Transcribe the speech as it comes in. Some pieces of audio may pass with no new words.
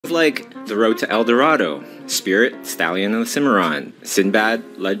like The Road to El Dorado, Spirit, Stallion and the Cimarron,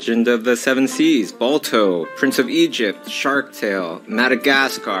 Sinbad, Legend of the Seven Seas, Balto, Prince of Egypt, Shark Tale,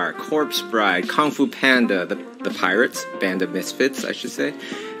 Madagascar, Corpse Bride, Kung Fu Panda, the Pirates, Band of Misfits, I should say,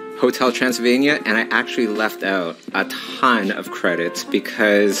 Hotel Transylvania, and I actually left out a ton of credits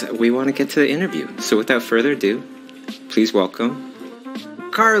because we want to get to the interview. So without further ado, please welcome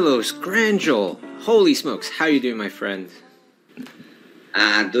Carlos Grangel. Holy smokes, how are you doing, my friend?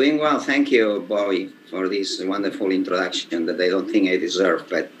 Doing well, thank you, Bobby, for this wonderful introduction that I don't think I deserve,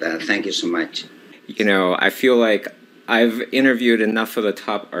 but thank you so much. You know, I feel like I've interviewed enough of the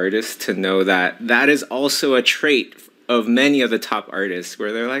top artists to know that that is also a trait of many of the top artists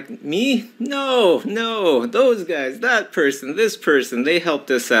where they're like, me? No, those guys, that person, this person, they helped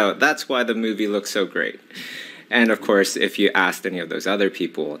us out. That's why the movie looks so great. And of course, if you asked any of those other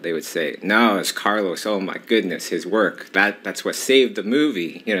people, they would say, no, it's Carlos. Oh my goodness, his work. That's what saved the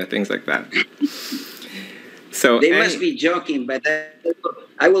movie. You know, things like that. So they must be joking, but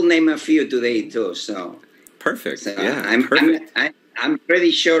I will name a few today too. So perfect. So yeah, perfect. I'm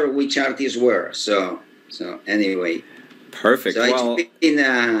pretty sure which artists were. So anyway. Perfect. So well, it's been,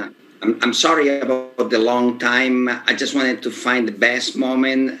 I'm sorry about the long time. I just wanted to find the best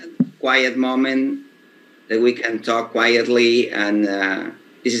moment, quiet moment, that we can talk quietly, and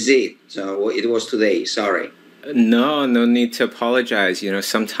this is it. So it was today. Sorry. No need to apologize. You know,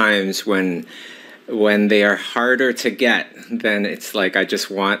 sometimes when they are harder to get, then it's like I just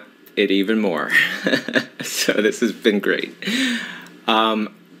want it even more. So this has been great.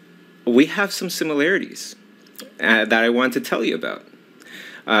 We have some similarities that I want to tell you about.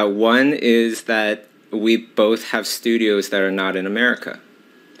 One is that we both have studios that are not in America.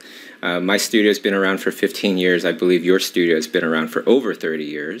 My studio's been around for 15 years. I believe your studio has been around for over 30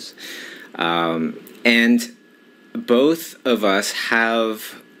 years. And both of us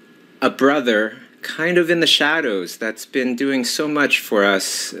have a brother kind of in the shadows that's been doing so much for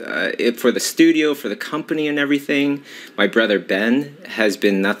us, for the studio, for the company and everything. My brother Ben has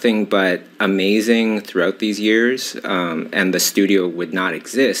been nothing but amazing throughout these years, and the studio would not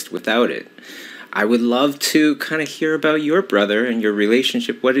exist without it. I would love to kind of hear about your brother and your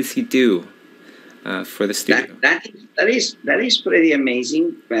relationship. What does he do for the studio? That is pretty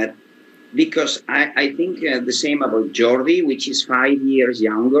amazing, but because I think the same about Jordi, which is 5 years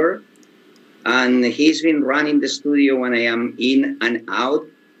younger, and he's been running the studio when I am in and out,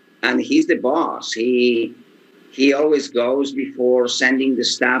 and he's the boss. He always goes before sending the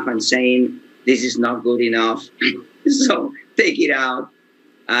staff and saying, this is not good enough, so take it out.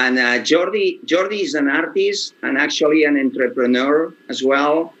 And Jordi is an artist and actually an entrepreneur as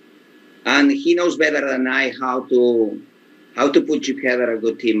well. And he knows better than I how to put together a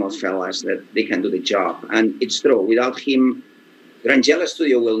good team of fellas that they can do the job. And it's true. Without him, Grangel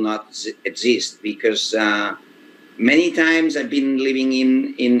Studio will not exist, because many times I've been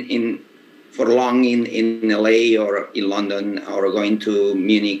living for long in LA or in London, or going to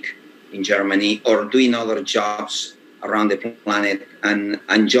Munich in Germany, or doing other jobs around the planet, and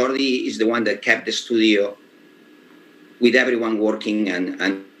Jordi is the one that kept the studio with everyone working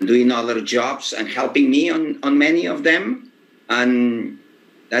and doing other jobs and helping me on many of them. And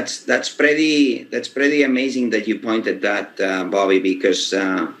that's pretty amazing that you pointed that, Bobby, because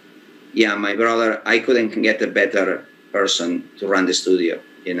yeah, my brother, I couldn't get a better person to run the studio,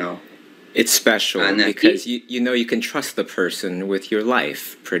 you know. It's special, and because you know you can trust the person with your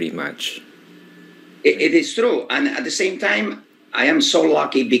life pretty much. It is true, and at the same time, I am so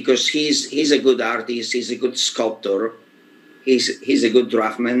lucky because he's a good artist, he's a good sculptor, he's a good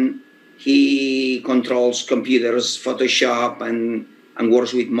draftsman. He controls computers, Photoshop, and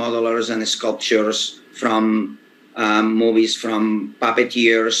works with modelers and sculptures from movies, from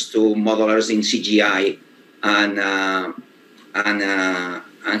puppeteers to modelers in CGI, and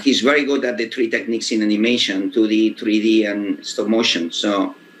he's very good at the three techniques in animation, 2D, 3D, and stop motion.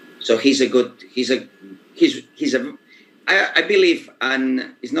 So I believe,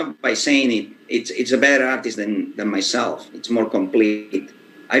 and it's not by saying it, it's a better artist than myself. It's more complete.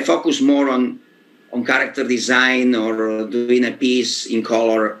 I focus more on character design or doing a piece in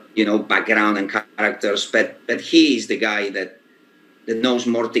color, you know, background and characters. But he is the guy that knows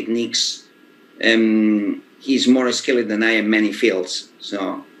more techniques. He's more skilled than I in many fields.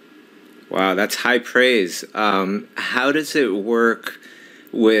 So, wow, that's high praise. How does it work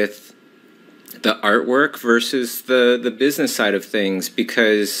with the artwork versus the business side of things?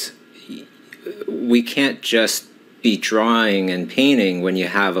 Because we can't just be drawing and painting when you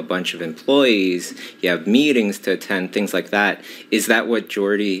have a bunch of employees, you have meetings to attend, things like that. Is that what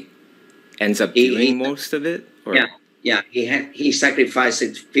Jordi ends up doing most of it? Or? Yeah, yeah, he sacrificed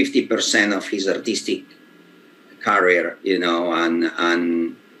 50% of his artistic career, you know,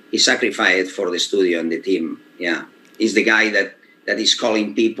 and he sacrificed for the studio and the team. Yeah, he's the guy that is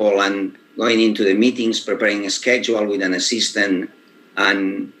calling people and going into the meetings, preparing a schedule with an assistant,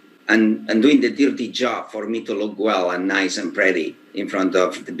 and doing the dirty job for me to look well and nice and pretty in front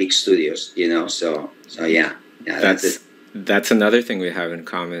of the big studios, you know. So yeah, that's another thing we have in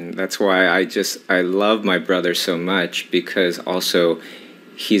common. That's why I love my brother so much, because also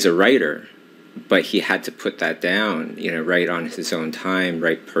he's a writer, but he had to put that down, you know, write on his own time,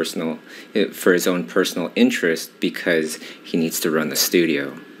 write for his own personal interest, because he needs to run the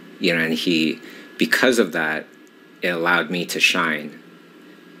studio, you know, and because of that, it allowed me to shine.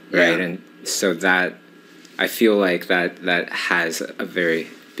 Right, yeah. And so that, I feel like that has a very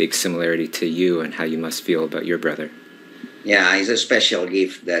big similarity to you and how you must feel about your brother. Yeah, it's a special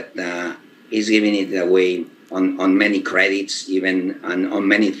gift that he's giving it away on many credits, even on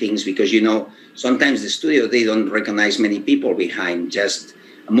many things, because, you know, sometimes the studio, they don't recognize many people behind, just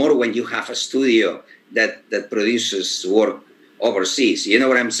more when you have a studio that produces work overseas. You know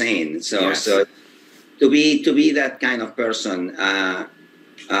what I'm saying? So yes. So to be that kind of person.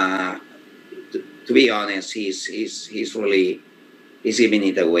 To be honest, he's really giving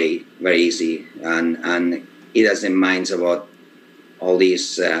it away very easy, and he doesn't mind about all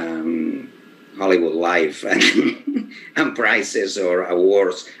this Hollywood life and prizes or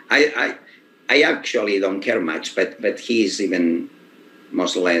awards. I actually don't care much, but he's even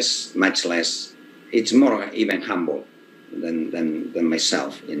much less. It's more even humble than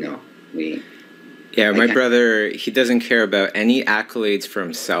myself. You know, Yeah, my brother, he doesn't care about any accolades for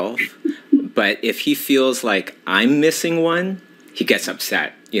himself, but if he feels like I'm missing one, he gets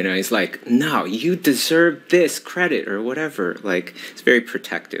upset. You know, he's like, no, you deserve this credit or whatever. Like, it's very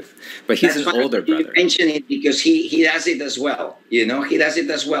protective. But he's an older brother. You mention it because he does it as well. You know, he does it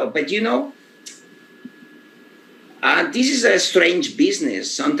as well. But, you know, this is a strange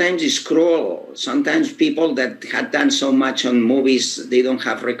business. Sometimes it's cruel. Sometimes people that had done so much on movies, they don't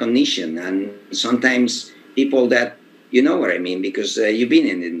have recognition. And sometimes people that, you know what I mean, because you've been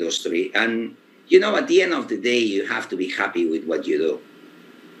in the industry. And, you know, at the end of the day, you have to be happy with what you do.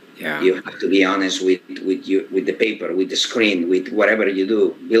 Yeah. You have to be honest with the paper, with the screen, with whatever you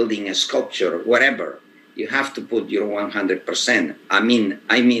do, building a sculpture, whatever. You have to put your 100%. I mean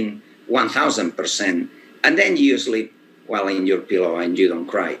 1,000%. And then you sleep well in your pillow and you don't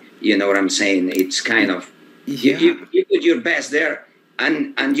cry. You know what I'm saying? It's kind of, yeah. you put your best there,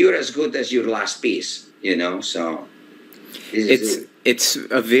 and you're as good as your last piece, you know? So it's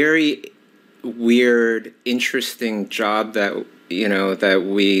a very weird, interesting job that, you know, that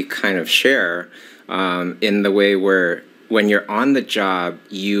we kind of share, in the way where when you're on the job,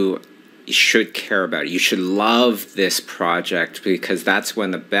 you should care about it. You should love this project, because that's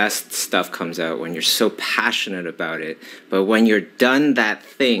when the best stuff comes out, when you're so passionate about it. But when you're done that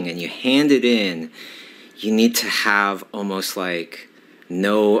thing and you hand it in, you need to have almost like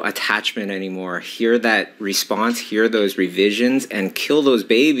no attachment anymore. Hear that response, hear those revisions, and kill those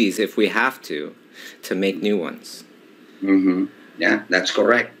babies if we have to make new ones. Mm-hmm. Yeah, that's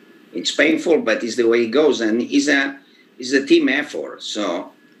correct. It's painful, but it's the way it goes, and it's a team effort.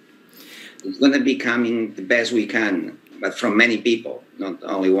 So it's going to be coming the best we can, but from many people, not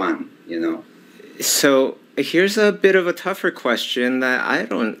only one, you know. So here's a bit of a tougher question that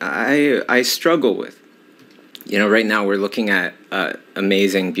I struggle with. You know, right now we're looking at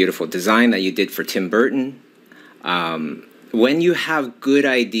amazing, beautiful design that you did for Tim Burton. When you have good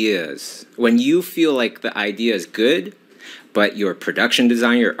ideas, when you feel like the idea is good, but your production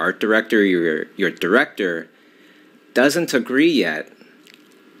designer, your art director, your director doesn't agree yet,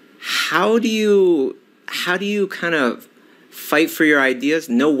 how do you kind of fight for your ideas,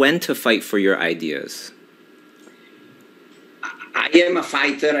 know when to fight for your ideas? I am a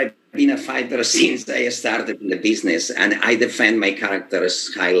fighter. I've been a fighter since I started in the business, and I defend my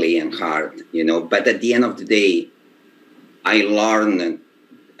characters highly and hard, you know. But at the end of the day, I learned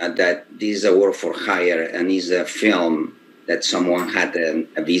that this is a work for hire, and is a film that someone had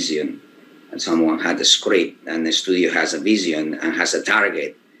a vision, and someone had a script, and the studio has a vision and has a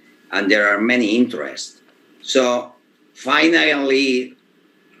target. And there are many interests. So finally,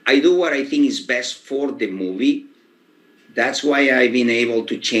 I do what I think is best for the movie. That's why I've been able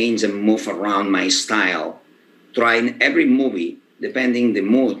to change and move around my style, trying every movie, depending the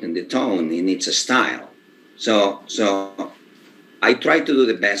mood and the tone, it needs a style. So I try to do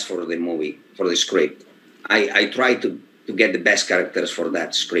the best for the movie, for the script. I try to get the best characters for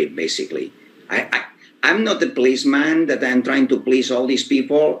that script, basically. I'm not the policeman that I'm trying to please all these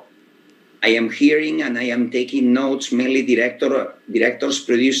people. I am hearing and I am taking notes, mainly directors,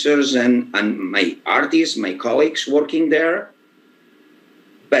 producers, and my artists, my colleagues working there.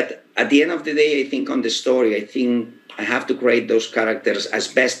 But at the end of the day, I think on the story, I think I have to create those characters as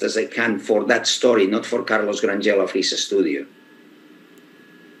best as I can for that story, not for Carlos Grangel of his studio.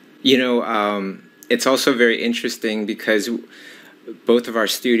 You know, it's also very interesting because both of our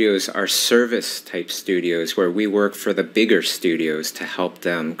studios are service type studios where we work for the bigger studios to help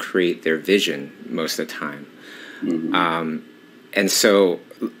them create their vision most of the time. Mm-hmm. And so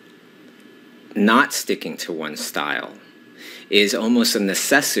not sticking to one style is almost a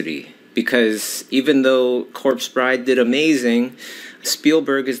necessity, because even though Corpse Bride did amazing,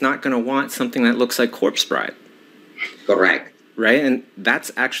 Spielberg is not going to want something that looks like Corpse Bride. Correct. Right, and that's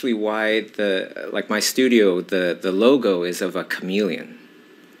actually why my studio, the logo is of a chameleon,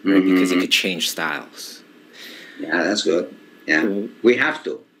 right? Mm-hmm. Because it could change styles. Yeah, that's good. Yeah, we have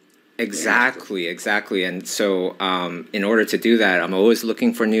to. Exactly. And so, in order to do that, I'm always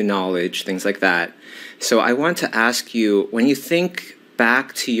looking for new knowledge, things like that. So I want to ask you, when you think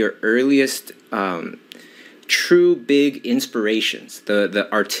back to your earliest true big inspirations, the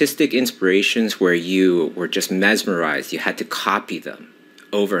artistic inspirations where you were just mesmerized, you had to copy them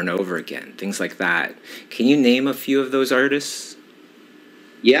over and over again, things like that. Can you name a few of those artists?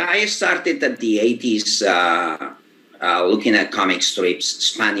 Yeah, I started at the 80s looking at comic strips,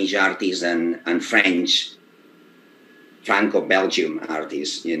 Spanish artists and French, Franco-Belgium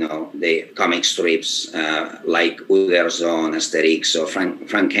artists, you know, the comic strips like Uderzo, Asterix, or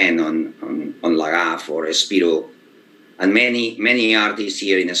Franken on Lagaf or Espiro, and many artists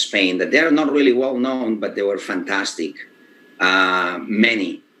here in Spain that they're not really well known, but they were fantastic.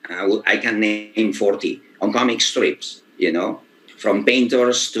 Many, I can name 40 on comic strips, you know, from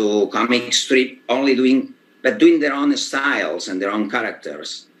painters to comic strip, doing their own styles and their own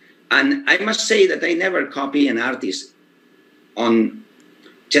characters. And I must say that I never copy an artist on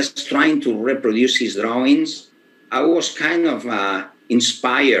just trying to reproduce his drawings. I was kind of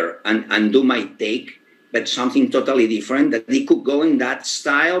inspired and do my take, but something totally different, that he could go in that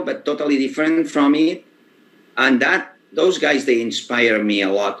style, but totally different from it. And those guys, they inspire me a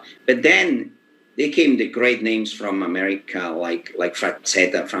lot. But then they came the great names from America, like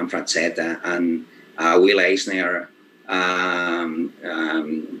Frazetta, from Frazetta, and Will Eisner,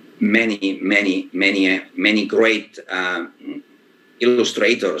 many great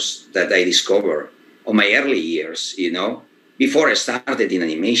illustrators that I discovered on my early years, you know, before I started in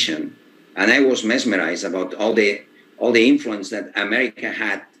animation. And I was mesmerized about all the influence that America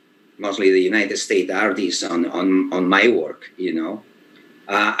had, mostly the United States artists on my work, you know.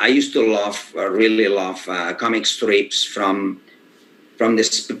 I used to really love comic strips from the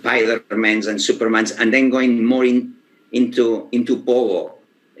Spider-Mans and Supermans, and then going more into Pogo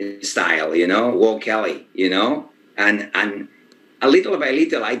style, you know, Walt Kelly, you know, and a little by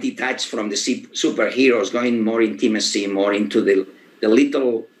little I detached from the superheroes, going more intimacy, more into the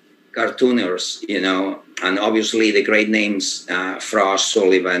little cartooners, you know, and obviously the great names, Frost,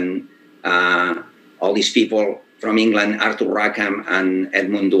 Sullivan, all these people from England, Arthur Rackham and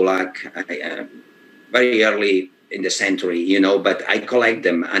Edmund Dulac, very early in the century, you know, but I collect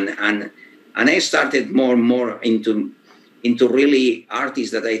them, and I started more and more into really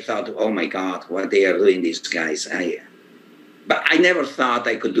artists that I thought, oh my God, what they are doing, these guys. But I never thought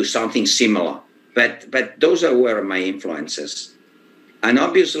I could do something similar. But those were my influences. And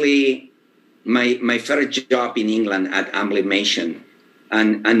obviously, my first job in England at Amblimation,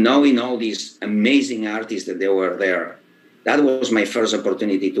 and knowing all these amazing artists that they were there, that was my first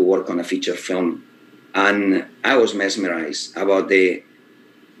opportunity to work on a feature film. And I was mesmerized about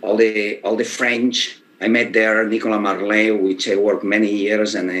all the French. I met there Nicolas Marlet, which I worked many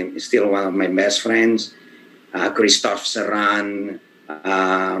years, and I'm still one of my best friends. Christophe Serran,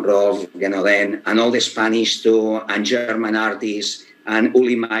 Rolf Guénodin, and all the Spanish too, and German artists. And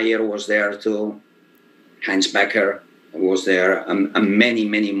Uli Meyer was there too. Heinz Becker was there, and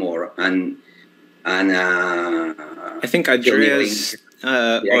many more. And I think Andreas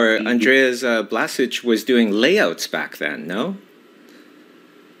Andreas Blasic was doing layouts back then, no?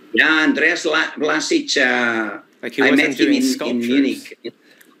 Yeah, Andreas Blasic. Like he wasn't doing sculptures. In Munich.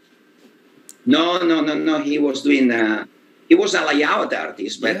 No. He was doing. He was a layout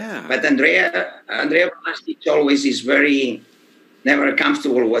artist, but Andrea Blasic always is very never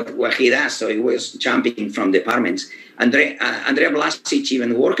comfortable with what he does, so he was jumping from departments. Andrea Blasic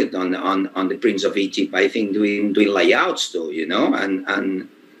even worked on the Prince of Egypt, I think, doing layouts too, you know, and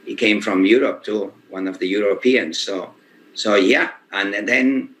he came from Europe too, one of the Europeans. So yeah, and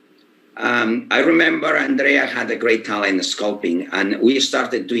then I remember Andrea had a great talent in sculpting, and we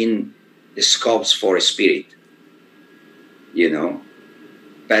started doing the sculpts for spirit, you know.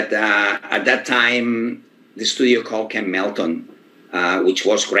 But at that time, the studio called Ken Melton, which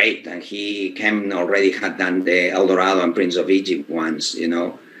was great. And Ken already had done the El Dorado and Prince of Egypt ones, you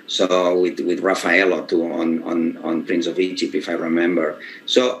know. So with Raffaello too on Prince of Egypt, if I remember.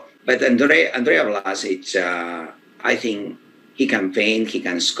 So, but Andrea Vlasic, I think he can paint, he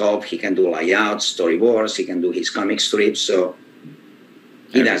can sculpt, he can do layouts, storyboards, he can do his comic strips. So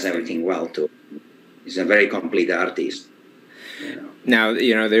he does everything well too. He's a very complete artist. You know. Now,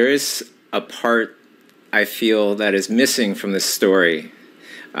 you know, there is a part I feel that is missing from this story,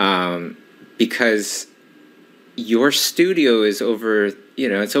 because your studio is over, you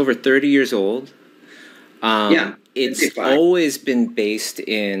know, it's over 30 years old. Yeah, it's 55. always been based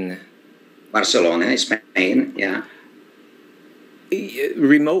in Barcelona, Spain. Yeah.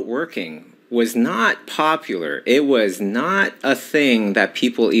 Remote working was not popular. It was not a thing that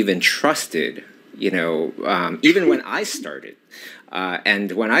people even trusted, you know, even when I started.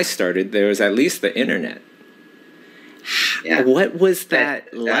 And when I started, there was at least the internet. Yeah. What was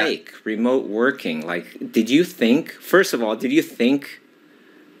that like, remote working? Like, did you think, first of all, did you think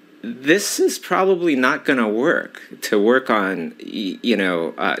this is probably not going to work, to work on, you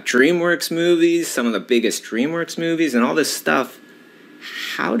know, DreamWorks movies, some of the biggest DreamWorks movies and all this stuff?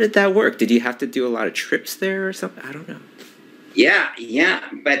 How did that work? Did you have to do a lot of trips there or something? I don't know. Yeah.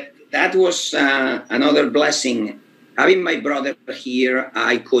 But that was another blessing. Having my brother here,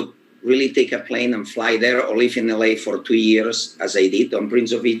 I could really take a plane and fly there or live in LA for 2 years, as I did on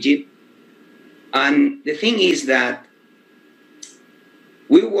Prince of Egypt. And the thing is that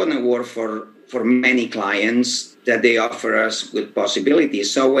we want to work for many clients that they offer us good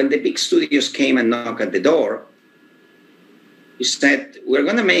possibilities. So when the big studios came and knocked at the door, we said, we're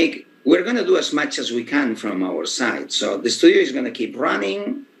going to do as much as we can from our side. So the studio is going to keep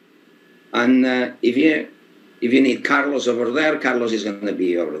running. And if you need Carlos over there, Carlos is going to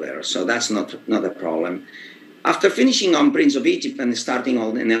be over there. So that's not a problem. After finishing on Prince of Egypt and starting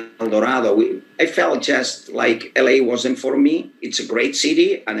in El Dorado, I felt just like LA wasn't for me. It's a great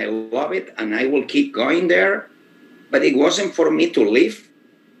city and I love it and I will keep going there. But it wasn't for me to live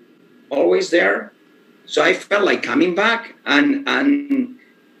always there. So I felt like coming back, and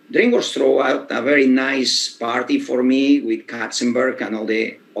DreamWorks threw out a very nice party for me with Katzenberg and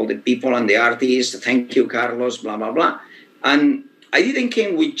all the people and the artists. Thank you, Carlos, blah, blah, blah. And I didn't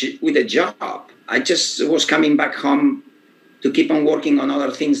come with a job. I just was coming back home to keep on working on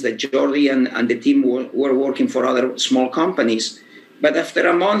other things that Jordi and the team were working for other small companies. But after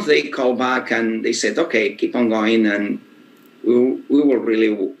a month, they called back and they said, okay, keep on going. And we will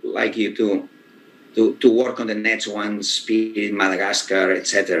really like you to work on the next one, Spirit, Madagascar,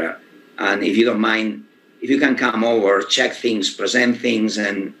 etc. And if you don't mind, if you can come over, check things, present things,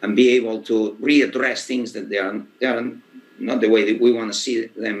 and be able to readdress things that they are not the way that we want to see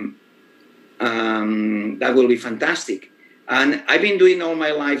them, that will be fantastic. And I've been doing all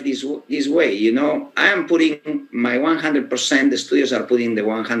my life this way, you know. I am putting my 100%, the studios are putting the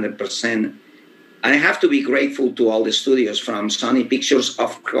 100%. And I have to be grateful to all the studios, from Sony Pictures,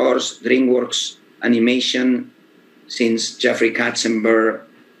 of course, DreamWorks Animation, since Jeffrey Katzenberg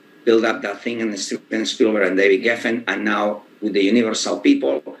built up that thing, and Steven Spielberg and David Geffen, and now with the Universal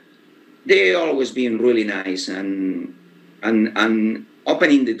people, they always been really nice and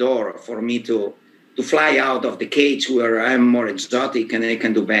opening the door for me to fly out of the cage where I'm more exotic and I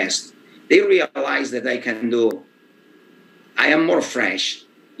can do best. They realize that I am more fresh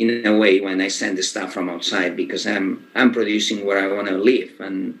in a way when I send the stuff from outside, because I'm producing where I want to live,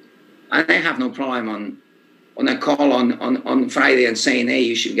 and I have no problem on a call on Friday and saying, hey,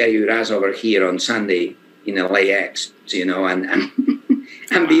 you should get your ass over here on Sunday in LAX, you know, and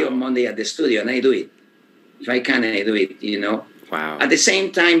be on Monday at the studio, and I do it. If I can, I do it, you know. Wow. At the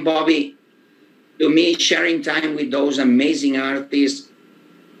same time, Bobby, to me, sharing time with those amazing artists,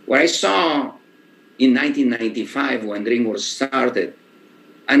 what I saw in 1995 when DreamWorks started,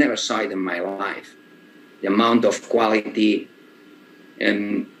 I never saw it in my life. The amount of quality.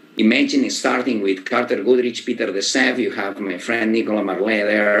 And imagine starting with Carter Goodrich, Peter DeSev, you have my friend Nicolas Marlet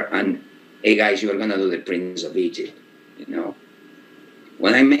there, and hey guys, you're going to do the Prince of Egypt, you know.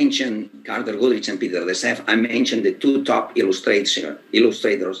 When I mentioned Carter Goodrich and Peter DeSev, I mentioned the two top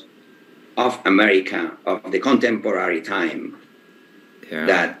illustrators of America, of the contemporary time,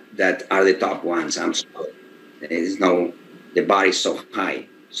 that are the top ones. I'm sorry. The bar is so high.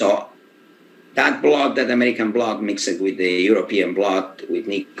 So that blood, that American blood, mixed with the European blood, with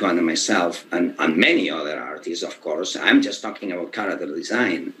Nico and myself, and many other artists, of course. I'm just talking about character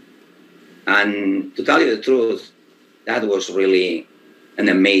design. And to tell you the truth, that was really an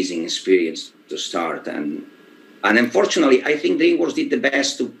amazing experience to start. And unfortunately, I think DreamWorks did the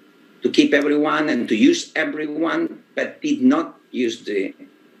best to keep everyone and to use everyone, but did not use the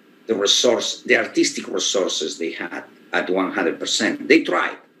artistic resources they had at 100%. They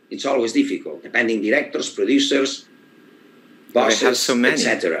tried. It's always difficult, depending directors, producers, bosses, so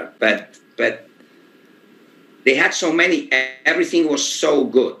etc. But they had so many. Everything was so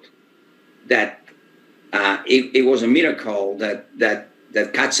good that it was a miracle that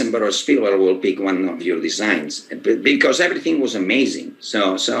Katzenberg or Spielberg will pick one of your designs, because everything was amazing.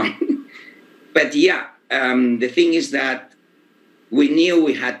 So, but yeah, the thing is that we knew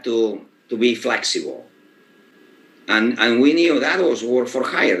we had to be flexible. And we knew that was work for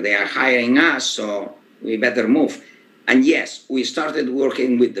hire. They are hiring us, so we better move. And yes, we started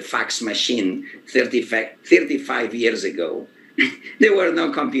working with the fax machine 35 years ago. There were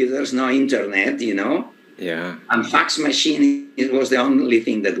no computers, no internet, you know. Yeah. And fax machine, it was the only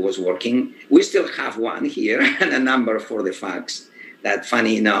thing that was working. We still have one here and a number for the fax. That,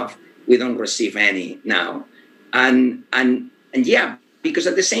 funny enough, we don't receive any now. And yeah, because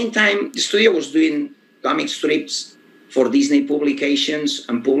at the same time, the studio was doing comic strips for Disney publications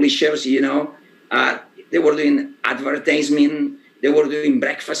and publishers, you know. They were doing advertisement. They were doing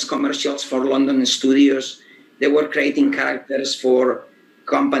breakfast commercials for London studios. They were creating characters for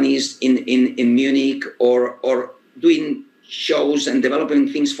companies in Munich, or doing shows and developing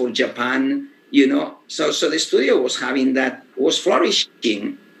things for Japan, you know. So the studio was having that, was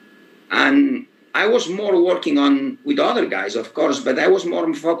flourishing. And I was more working on with other guys, of course, but I was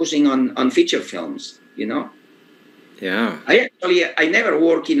more focusing on feature films, you know. Yeah. I never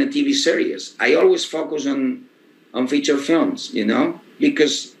work in a TV series. I always focus on feature films, you know,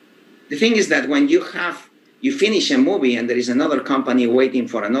 because the thing is that when you finish a movie and there is another company waiting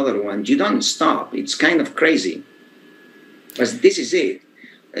for another one, you don't stop. It's kind of crazy. But this is it.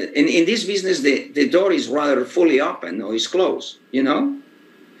 In this business, the door is rather fully open or is closed, you know?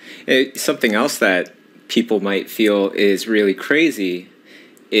 Something else that people might feel is really crazy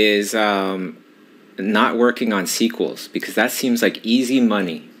is not working on sequels, because that seems like easy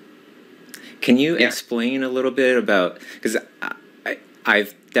money. Can you explain a little bit about, because I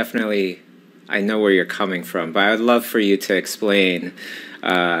know where you're coming from, but I would love for you to explain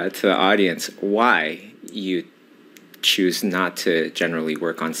to the audience why you choose not to generally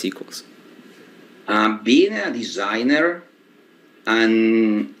work on sequels. Being a designer,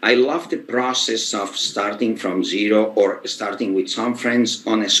 and I love the process of starting from zero or starting with some friends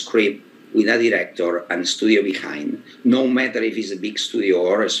on a script with a director and studio behind, no matter if it's a big studio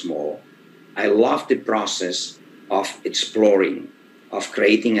or a small. I love the process of exploring, of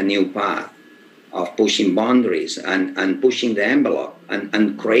creating a new path, of pushing boundaries and pushing the envelope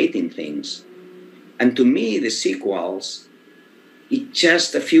and creating things. And to me, the sequels, it's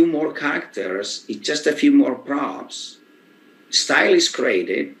just a few more characters, it's just a few more props. Style is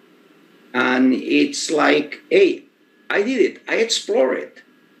created, and it's like, hey, I did it, I explored it.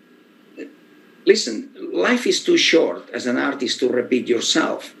 Listen, life is too short as an artist to repeat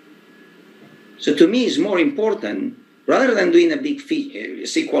yourself. So to me, it's more important, rather than doing a big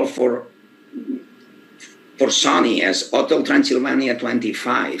sequel for Sony as Hotel Transylvania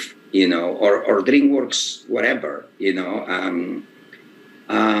 25, you know, or DreamWorks, whatever, you know.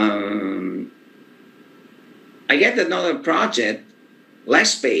 I get another project,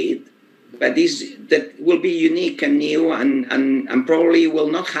 less paid, but that will be unique and new and probably will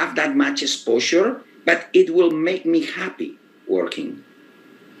not have that much exposure, but it will make me happy working.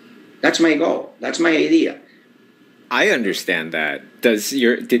 That's my goal. That's my idea. I understand that.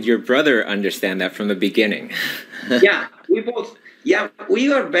 Did your brother understand that from the beginning? Yeah, we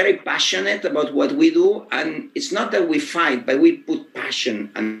are very passionate about what we do, and it's not that we fight, but we put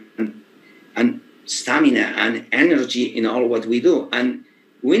passion and stamina and energy in all what we do. And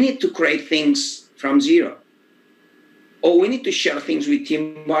we need to create things from zero. Or we need to share things with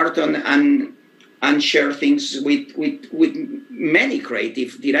Tim Burton and share things with many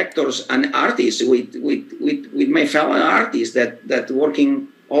creative directors and artists, with my fellow artists that working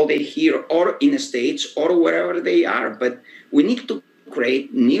all day here or in the States or wherever they are. But we need to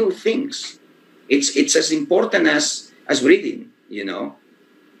create new things. It's as important as reading, you know.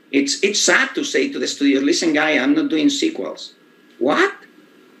 It's sad to say to the studio, listen, guy, I'm not doing sequels. What?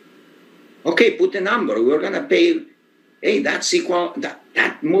 Okay, put a number. We're going to pay, hey, that sequel,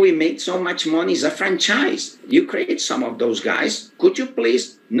 that movie made so much money. It's a franchise. You create some of those guys. Could you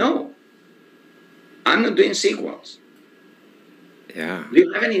please? No. I'm not doing sequels. Yeah. Do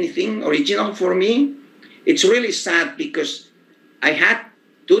you have anything original for me? It's really sad because I had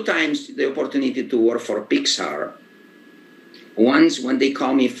 2 times the opportunity to work for Pixar. once when they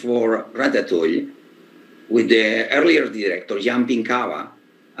called me for Ratatouille with the earlier director, Jan Pinkava,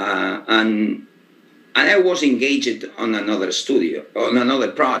 and I was engaged on another studio, on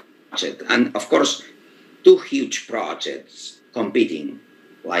another project. And of course, two huge projects competing,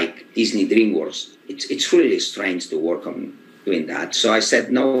 like Disney DreamWorks. It's really strange to work on doing that. So I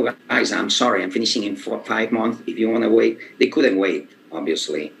said, no, guys, I'm sorry. I'm finishing in 5 months. If you want to wait, they couldn't wait,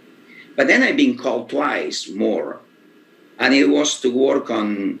 obviously. But then I've been called twice more. And it was to work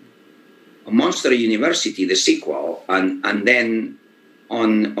on Monster University, the sequel, and then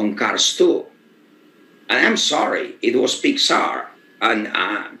on Cars 2. And I'm sorry, it was Pixar.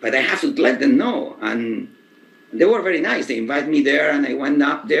 But I have to let them know. And they were very nice. They invited me there, and I went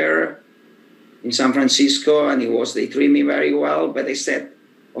up there in San Francisco, and they treated me very well. But they said,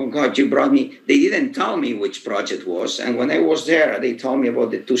 oh, God, you brought me. They didn't tell me which project was. And when I was there, they told me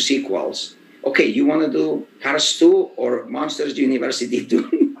about the two sequels. Okay, you want to do Cars 2 or Monsters University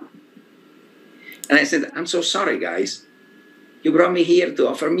 2? And I said, I'm so sorry, guys. You brought me here to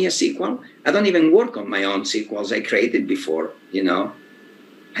offer me a sequel? I don't even work on my own sequels I created before, you know.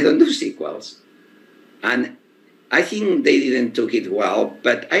 I don't do sequels. And I think they didn't took it well,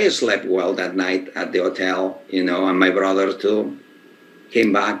 but I slept well that night at the hotel, you know, and my brother too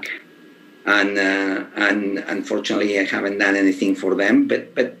came back. And unfortunately, I haven't done anything for them,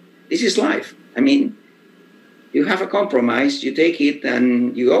 but this is life. I mean, you have a compromise, you take it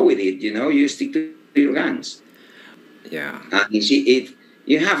and you go with it, you know, you stick to your guns. Yeah. And you see, if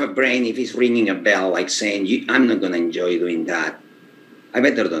you have a brain, if it's ringing a bell, like saying, I'm not going to enjoy doing that, I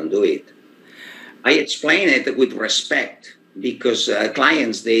better don't do it. I explain it with respect because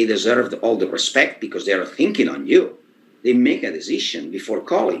clients, they deserve all the respect because they are thinking on you. They make a decision before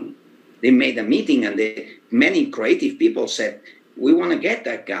calling. They made a meeting and many creative people said, we want to get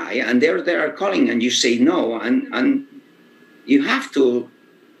that guy. And they're there calling and you say no. And you have to,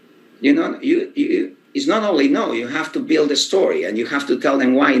 you know, it's not only no, you have to build a story and you have to tell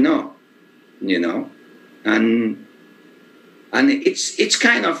them why no, you know. And it's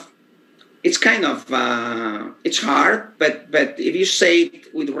hard, but if you say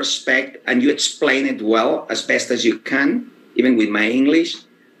it with respect and you explain it well as best as you can, even with my English,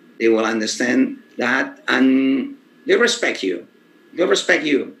 they will understand that and they respect you. They respect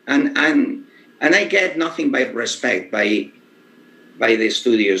you, and I get nothing but respect by the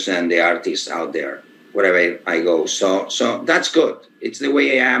studios and the artists out there wherever I go. So that's good. It's the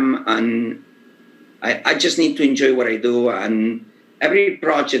way I am, and I just need to enjoy what I do. And every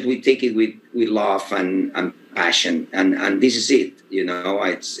project we take it with love and passion, and this is it. You know,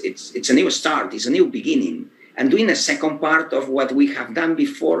 it's a new start. It's a new beginning. And doing a second part of what we have done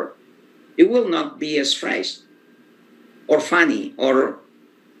before, it will not be as fresh or funny or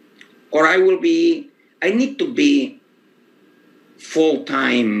I need to be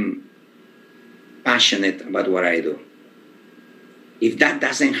full-time passionate about what I do. If that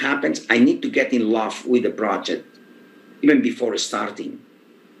doesn't happen, I need to get in love with the project even before starting.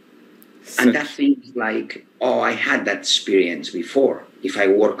 And that thing's like, oh, I had that experience before. If I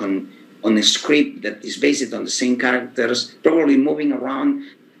work on a script that is based on the same characters, probably moving around.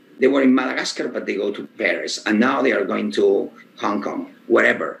 They were in Madagascar, but they go to Paris. And now they are going to Hong Kong,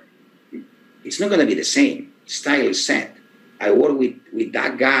 wherever. It's not going to be the same. Style is set. I work with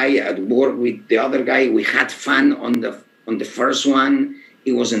that guy. I work with the other guy. We had fun on the first one.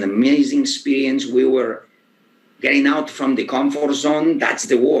 It was an amazing experience. We were getting out from the comfort zone. That's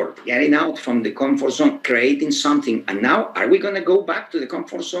the word. Getting out from the comfort zone, creating something. And now, are we going to go back to the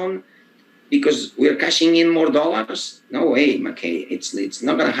comfort zone because we're cashing in more dollars? No way, McKay. It's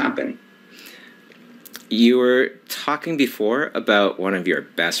not going to happen. You were talking before about one of your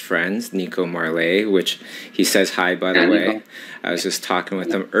best friends, Nico Marley, which he says hi, by the way. Nico. I was just talking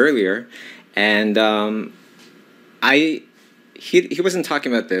with him earlier. And he wasn't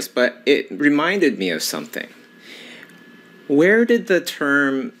talking about this, but it reminded me of something. Where did the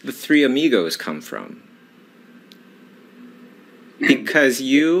term the Three Amigos come from? Because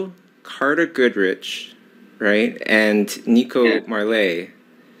you, Carter Goodrich, right, and Nico Marley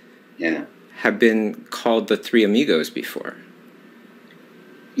have been called the Three Amigos before.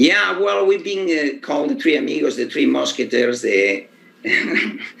 Yeah, well, we've been called the Three Amigos, the Three Musketeers, the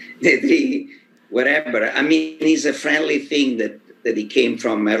three whatever. I mean, it's a friendly thing that it came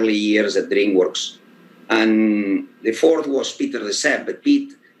from early years at DreamWorks. And the fourth was Peter the Sepp, but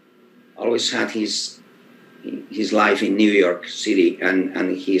Pete always had his life in New York City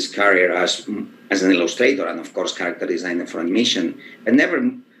and his career as an illustrator and, of course, character designer for animation, and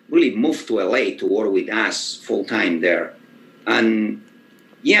never really moved to LA to work with us full-time there. And,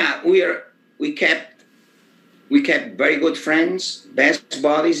 yeah, we kept we kept very good friends, best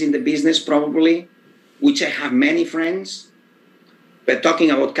buddies in the business probably, which I have many friends. But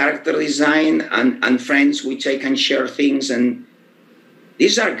talking about character design and friends which I can share things, and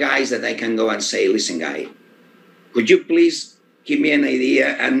these are guys that I can go and say, listen, guy, could you please give me an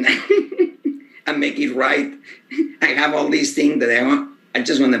idea and and make it right? I have all these things that I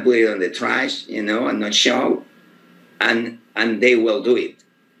just want to put it on the trash, and not show. And they will do it.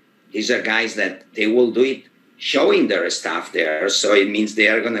 These are guys that they will do it showing their stuff there. So it means they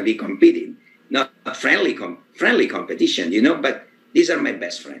are going to be competing, not friendly competition, but these are my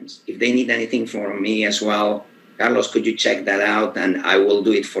best friends. If they need anything from me as well, Carlos, could you check that out? And I will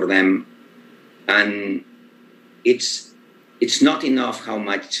do it for them. And it's not enough how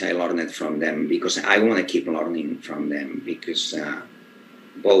much I learned from them, because I want to keep learning from them, because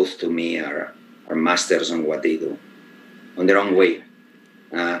both to me are masters on what they do, on their own way.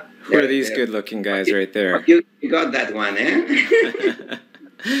 Who are these good-looking guys right there? You got that one, eh?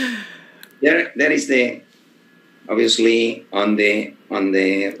 There is obviously on the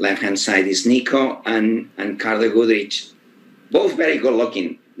left-hand side is Nico and Carlo Goodrich, both very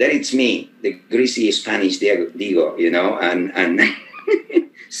good-looking. There it's me, the greasy Spanish Diego, and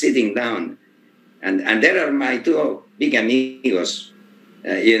sitting down. And there are my two big amigos,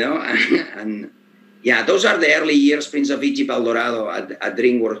 and yeah, those are the early years, Prince of Egypt, El Dorado, at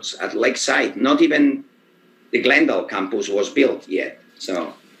DreamWorks, at Lakeside. Not even the Glendale campus was built yet.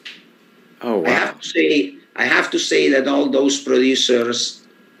 So, oh wow. I have to say that all those producers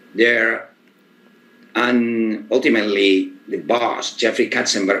there, and ultimately the boss, Jeffrey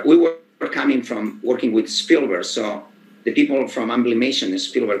Katzenberg, we were coming from working with Spielberg. So the people from Amblimation,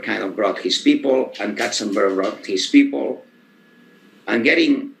 Spielberg kind of brought his people, and Katzenberg brought his people, and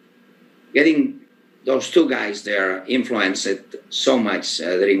getting those two guys there influenced so much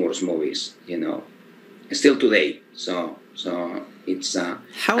DreamWorks movies, still today. So it's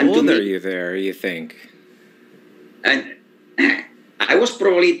how old are you there, you think? And I was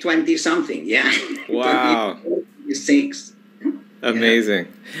probably 20 something, yeah. Wow. 26. Amazing.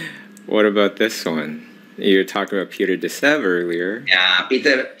 Yeah. What about this one? You were talking about Peter DeSev earlier. Yeah,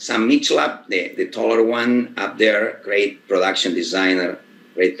 Sam Michlap, the taller one up there, great production designer,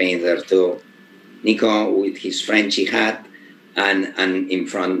 great painter too. Nico with his Frenchy hat, and in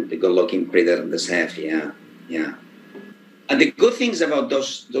front the good-looking Peter DeSev, yeah. And the good things about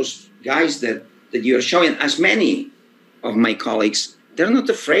those guys that you're showing, as many of my colleagues, they're not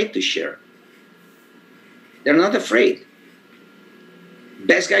afraid to share. They're not afraid.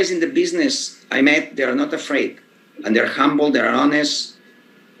 Best guys in the business I met, they're not afraid. And they're humble, they're honest.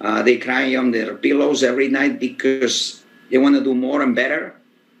 They cry on their pillows every night because they want to do more and better.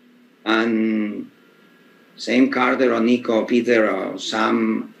 And same Carter or Nico, Peter or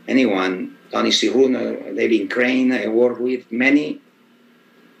Sam, anyone, Tony Ciruno, David Crane, I work with many.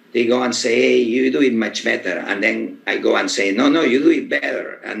 They go and say, hey, you do it much better. And then I go and say, no, you do it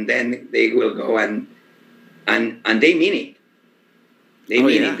better. And then they will go and they mean it. They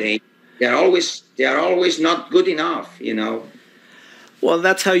mean it. They are always not good enough, Well,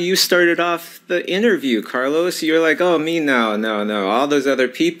 that's how you started off the interview, Carlos. You're like, oh, me, no. All those other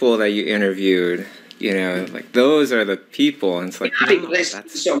people that you interviewed, like those are the people. And it's like,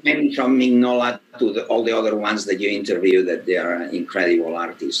 that's so many from Mignola to all the other ones that you interviewed, that they are incredible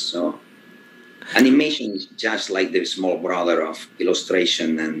artists. So animation is just like the small brother of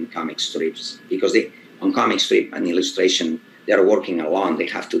illustration and comic strips, because on comic strip and illustration, they're working alone. They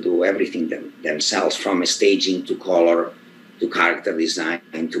have to do everything themselves, from staging to color, to character design,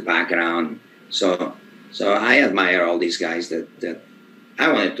 to background. So I admire all these guys that I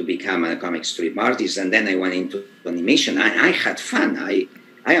wanted to become a comic strip artist, and then I went into animation. I had fun. I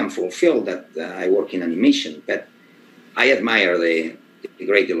am fulfilled that I work in animation, but I admire the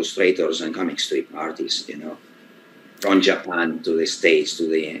great illustrators and comic strip artists, from Japan to the States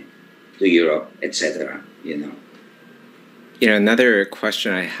to Europe, etc. Another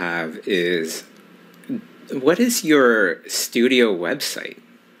question I have is, what is your studio website?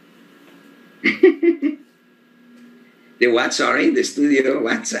 The what? Sorry, the studio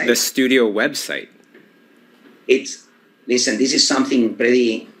website. The studio website. Listen, this is something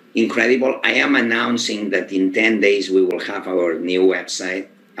pretty incredible. I am announcing that in 10 days we will have our new website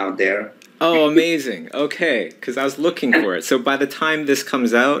out there. Oh, amazing. Okay, because I was looking for it. So by the time this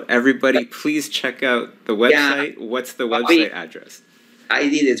comes out, everybody please check out the website. Yeah. What's the website address? I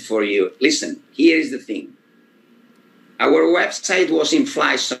did it for you. Listen, here is the thing. Our website was in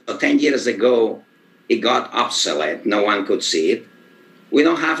Flash, so 10 years ago, it got obsolete. No one could see it. We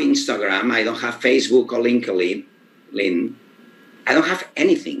don't have Instagram. I don't have Facebook or LinkedIn. I don't have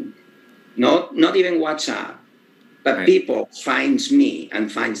anything. Not even WhatsApp. but people finds me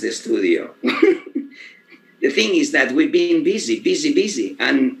and finds the studio. The thing is that we've been busy,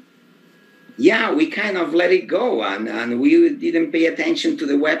 and yeah, we kind of let it go, and we didn't pay attention to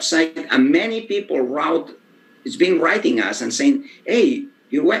the website. And many people it's been writing us and saying, "Hey,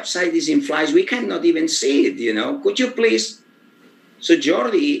 your website is in flies. We cannot even see it. Could you please?" So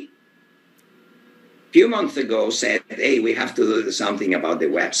Jordi, a few months ago, said, "Hey, we have to do something about the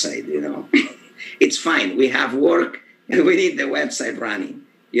website. It's fine. We have work, and we need the website running.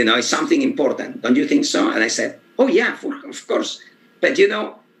 It's something important. Don't you think so?" And I said, "Oh yeah, of course." But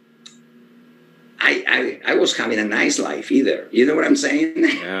I was having a nice life either. You know what I'm saying?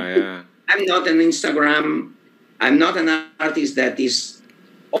 Yeah. I'm not an Instagram. I'm not an artist that is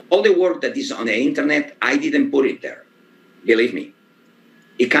all the work that is on the internet. I didn't put it there. Believe me.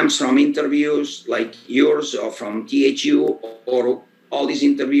 It comes from interviews like yours or from THU or all these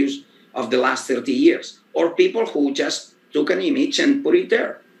interviews of the last 30 years, or people who just took an image and put it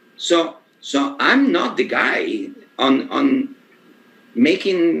there. So I'm not the guy on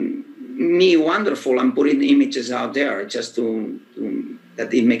making me wonderful and putting images out there just to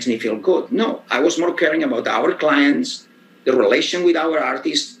that it makes me feel good. No, I was more caring about our clients, the relation with our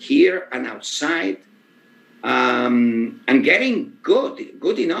artists here and outside, and getting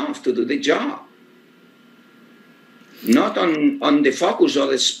good enough to do the job. Not on the focus or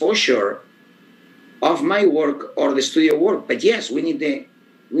the exposure of my work or the studio work, but yes, we need the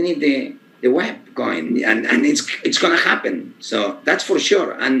web going, and it's going to happen. So that's for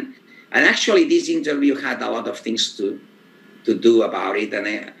sure. And actually, this interview had a lot of things to do about it.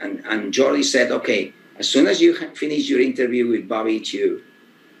 And Jordi said, "Okay, as soon as you finish your interview with Bobby Chu,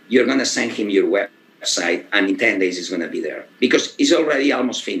 you're going to send him your website, and in 10 days it's going to be there because it's already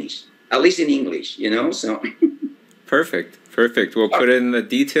almost finished, at least in English, So." Perfect. We'll put it in the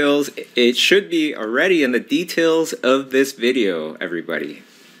details. It should be already in the details of this video, everybody.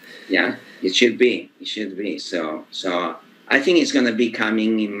 Yeah, it should be. So I think it's going to be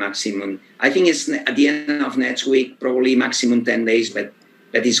coming in maximum. I think it's at the end of next week, probably maximum 10 days, but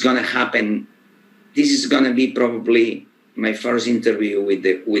it's going to happen. This is going to be probably my first interview with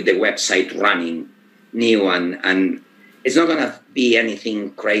the website running new, and it's not going to be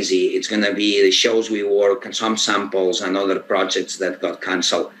anything crazy. It's going to be the shows we work and some samples and other projects that got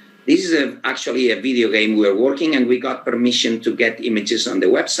canceled. This is actually a video game we're working, and we got permission to get images on the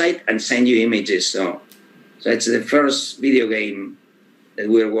website and send you images. So it's the first video game that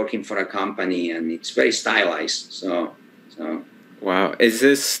we're working for a company, and it's very stylized. So. Wow. Is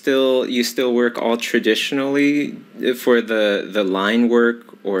this you still work all traditionally for the line work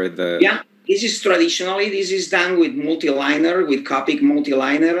or the... Yeah, this is done with multiliner, with Copic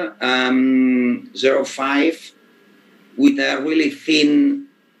multiliner, 05, with a really thin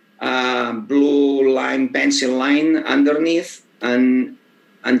blue line, pencil line underneath, and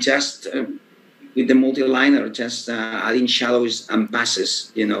just with the multiliner, just adding shadows and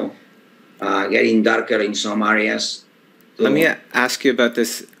passes, getting darker in some areas. Let me ask you about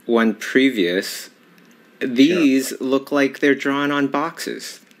this one previous. These look like they're drawn on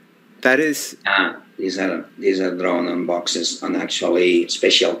boxes. That is... These are drawn on boxes, on actually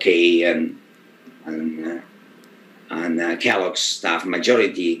Special K and Kellogg's stuff,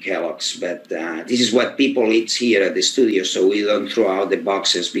 majority Kellogg's. But this is what people eat here at the studio, so we don't throw out the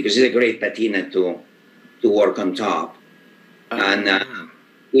boxes because it's a great patina to work on top. And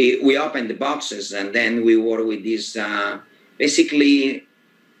we open the boxes, and then we work with these... basically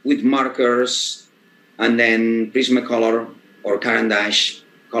with markers and then Prismacolor or Caran d'Ache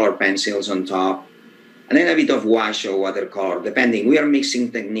color pencils on top, and then a bit of wash or watercolor, depending. We are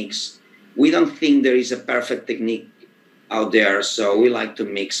mixing techniques. We don't think there is a perfect technique out there, so we like to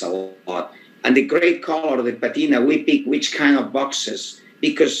mix a lot. And the great color, the patina, we pick which kind of boxes,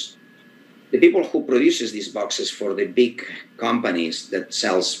 because the people who produces these boxes for the big companies that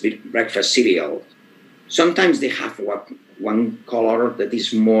sells breakfast cereal, sometimes they have one color that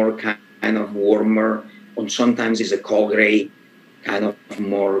is more kind of warmer, or sometimes it's a cold gray, kind of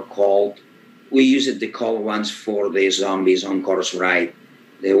more cold. We used the cold ones for the zombies on Course Right.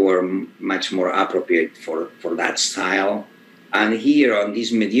 They were much more appropriate for that style. And here on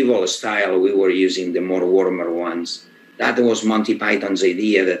this medieval style, we were using the more warmer ones. That was Monty Python's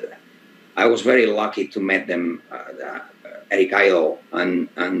idea that I was very lucky to meet them, Eric Idle, and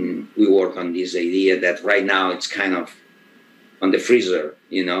we work on this idea that right now it's kind of on the freezer,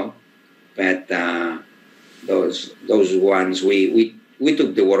 but those ones, we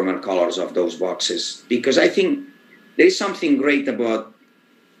took the warmer colors of those boxes, because I think there is something great about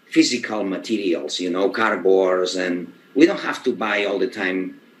physical materials, cardboards, and we don't have to buy all the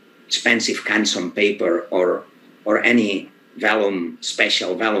time expensive cans on paper or or any vellum,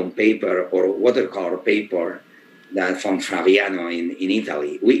 special vellum paper or watercolor paper that from Faviano in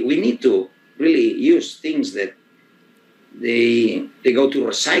Italy. We need to really use things that they go to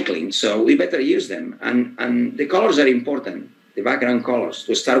recycling, so we better use them. And the colors are important, the background colors,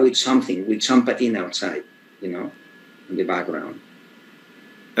 to start with something, with some patina outside, in the background.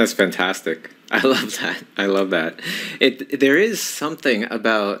 That's fantastic. I love that. I love that. There is something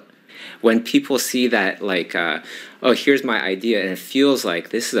about when people see that, like, oh, here's my idea, and it feels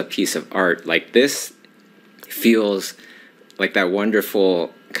like this is a piece of art. Like, this feels like that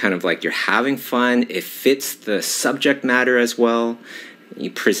wonderful kind of like you're having fun. It fits the subject matter as well. You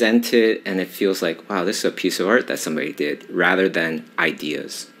present it, and it feels like, wow, this is a piece of art that somebody did, rather than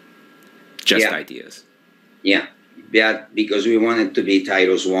ideas. Just ideas. Yeah. Yeah, because we wanted to be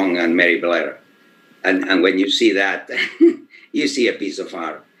Tyrus Wong and Mary Blair. And when you see that, you see a piece of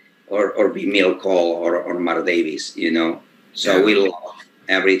art. Or be Mill Cole or Mar Davis, So we love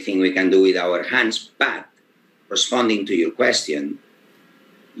everything we can do with our hands. But responding to your question,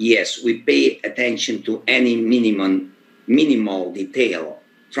 yes, we pay attention to any minimal detail,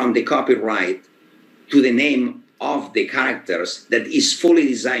 from the copyright to the name of the characters, that is fully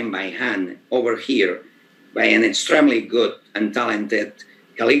designed by hand over here by an extremely good and talented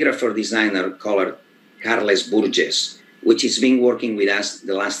calligrapher designer called Carlos Burgess, which has been working with us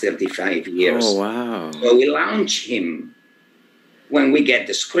the last 35 years. Oh, wow. So we launch him when we get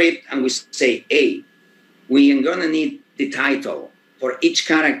the script, and we say, hey, we are going to need the title for each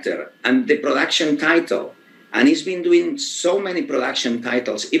character and the production title. And he's been doing so many production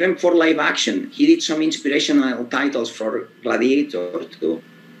titles, even for live action. He did some inspirational titles for Gladiator too.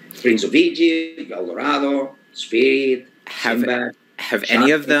 Prince of Egypt, El Dorado, Spirit, Sinbad. Have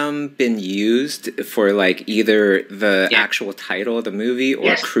any of them been used for like either the actual title of the movie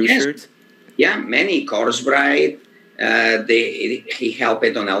or crew shirts? Yeah, many. Chorus Bride. He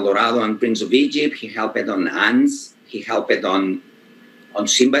helped on El Dorado and Prince of Egypt. He helped on Ants. He helped on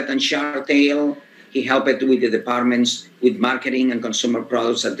Sinbad and Shartail. He helped with the departments with marketing and consumer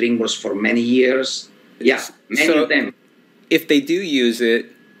products at DreamWorks for many years. Yeah, many of them. If they do use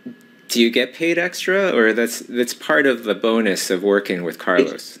it, do you get paid extra, or that's part of the bonus of working with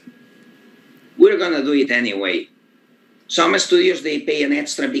Carlos? We're going to do it anyway. Some studios, they pay an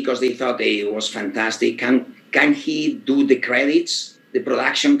extra because they thought it was fantastic. Can he do the credits, the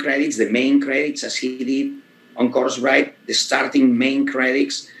production credits, the main credits, as he did on Course Right, the starting main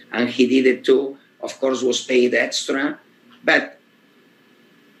credits, and he did it too. Of course, was paid extra. But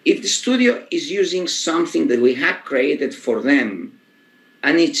if the studio is using something that we have created for them,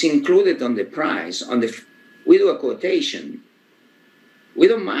 and it's included on the price, we do a quotation. We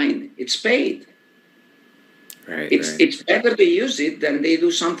don't mind. It's paid. Right. It's better to use it than they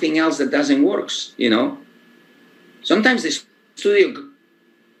do something else that doesn't work. Sometimes the studio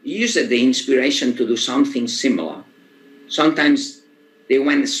uses the inspiration to do something similar. Sometimes they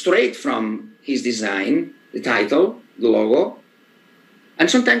went straight from his design, the title, the logo, and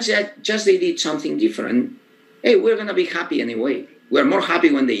sometimes they did something different. Hey, we're going to be happy anyway. We're more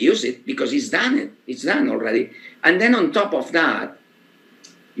happy when they use it because it's done already. And then on top of that,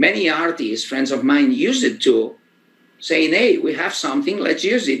 many artists, friends of mine, use it too, saying, hey, we have something, let's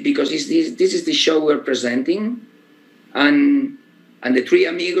use it because this is the show we're presenting. And the three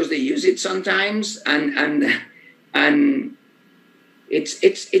amigos, they use it sometimes. And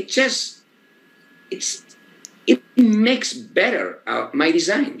it makes better my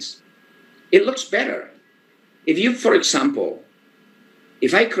designs. It looks better. If you, for example,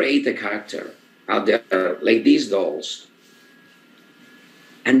 if I create a character out there like these dolls,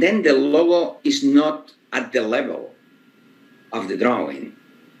 and then the logo is not at the level of the drawing,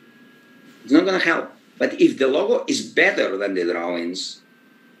 it's not going to help. But if the logo is better than the drawings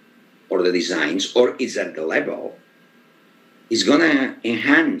or the designs, or is at the level, it's going to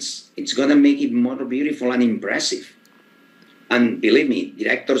enhance, it's going to make it more beautiful and impressive. And believe me,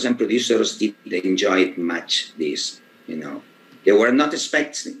 directors and producers did enjoy it much, this, They were not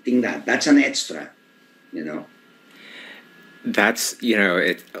expecting that. That's an extra, That's,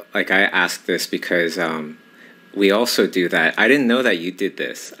 like I asked this because we also do that. I didn't know that you did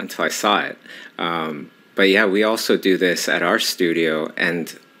this until I saw it. But yeah, we also do this at our studio,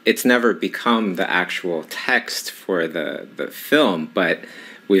 and it's never become the actual text for the film, but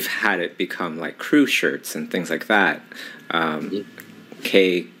we've had it become like crew shirts and things like that.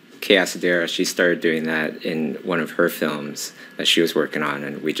 Kay Asadera, she started doing that in one of her films that she was working on,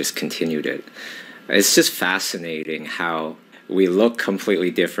 and we just continued it. It's just fascinating how We look completely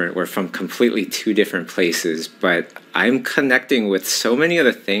different. We're from completely two different places, but I'm connecting with so many of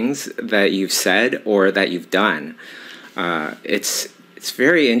the things that you've said or that you've done. It's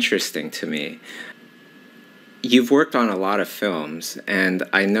very interesting to me. You've worked on a lot of films, and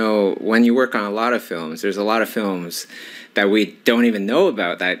I know when you work on a lot of films, there's a lot of films that we don't even know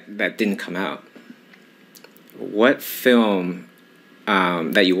about that didn't come out. What film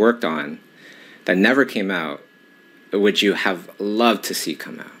that you worked on that never came out would you have loved to see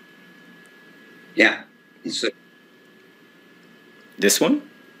come out? Yeah. This one?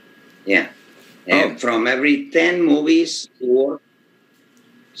 Yeah. And from every 10 movies, 4...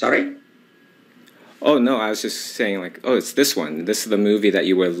 Sorry? Oh, no, I was just saying, like, oh, it's this one. This is the movie that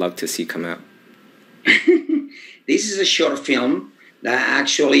you would love to see come out. This is a short film that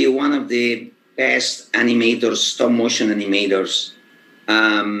actually one of the best animators, stop-motion animators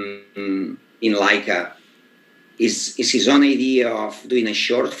in Laika is his own idea of doing a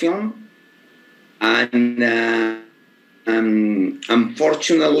short film. And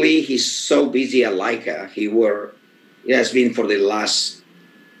unfortunately, he's so busy at Laika. He has been for the last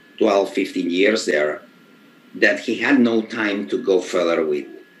 12, 15 years there, that he had no time to go further with.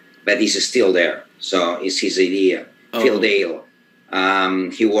 But he's still there. So it's his idea. Oh. Phil Dale.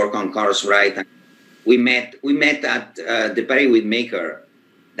 He worked on Cars Right. We met at the Perrywood Maker,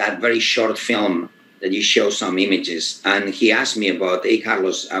 that very short film that you show some images. And he asked me about, hey,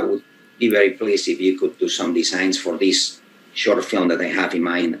 Carlos, I would be very pleased if you could do some designs for this short film that I have in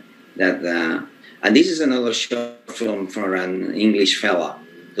mind. And this is another short film for an English fella,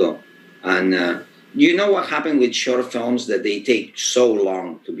 too. And you know what happened with short films, that they take so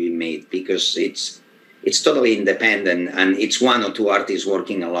long to be made because it's totally independent, and it's one or two artists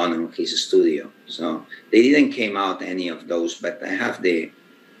working alone in his studio. So they didn't came out any of those, but I have the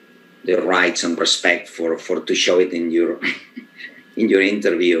rights and respect for to show it in your in your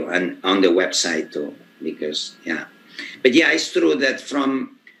interview and on the website too, because yeah. But yeah, it's true that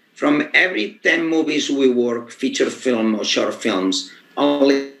from every 10 movies we work, feature film or short films,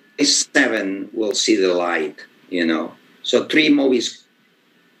 only 7 will see the light, you know. So 3 movies,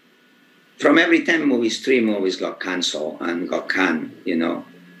 from every 10 movies, 3 movies got canceled and got canned, you know.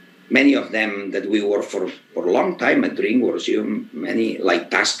 Many of them that we worked for a long time at DreamWorks, many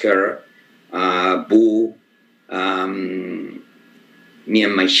like Tasker, Boo, Me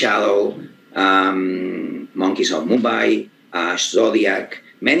and My Shadow, Monkeys of Mumbai, Zodiac,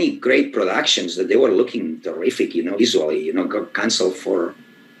 many great productions that they were looking terrific, you know, visually, you know, got canceled for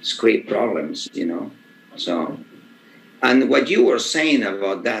script problems, you know. So, and what you were saying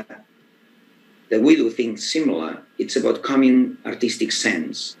about that we do things similar, it's about common artistic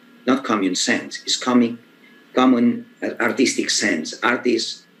sense, not common sense, it's common artistic sense.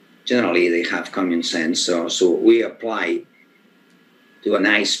 Artists, generally, they have common sense, so we apply to a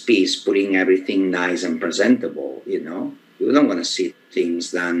nice piece, putting everything nice and presentable, you know. We don't want to see things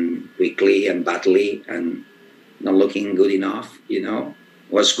done quickly and badly and not looking good enough, you know,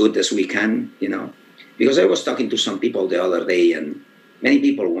 or as good as we can, you know. Because I was talking to some people the other day, and many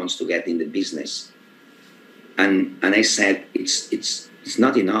people wants to get in the business. And I said, it's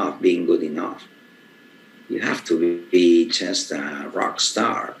not enough being good enough. You have to be just a rock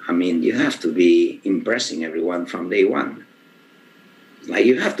star. I mean, you have to be impressing everyone from day one. Like,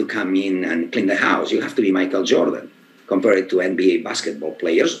 you have to come in and clean the house. You have to be Michael Jordan compared to NBA basketball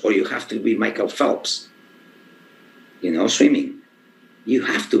players, or you have to be Michael Phelps, you know, swimming. You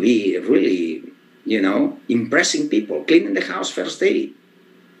have to be really, you know, impressing people, cleaning the house first day.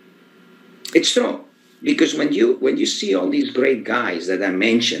 It's true. Because when you see all these great guys that I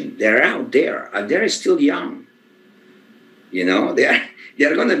mentioned, they're out there and they're still young. You know,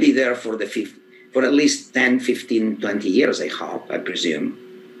 they're going to be there for at least 10, 15, 20 years, I hope, I presume.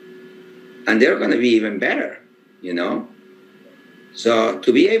 And they're going to be even better, you know. So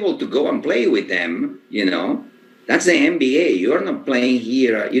to be able to go and play with them, you know, that's the NBA. You're not playing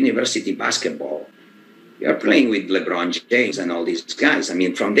here university basketball. You're playing with LeBron James and all these guys, I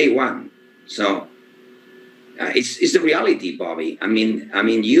mean, from day one. So it's the reality, Bobby. I mean,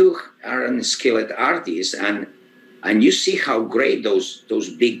 you are a skilled artist, and you see how great those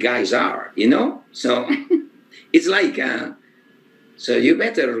big guys are, you know. So it's like, so you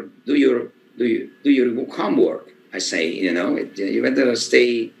better do your homework. I say, you know, you better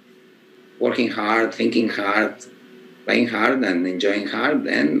stay working hard, thinking hard, playing hard, and enjoying hard,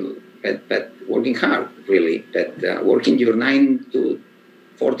 but working hard really. But working your 9 to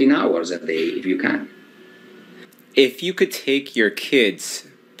 14 hours a day if you can. If you could take your kids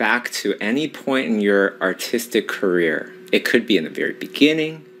back to any point in your artistic career, it could be in the very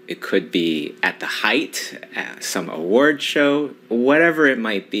beginning, It could be at the height, at some award show, whatever it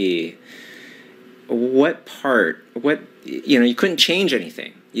might be. What part, you couldn't change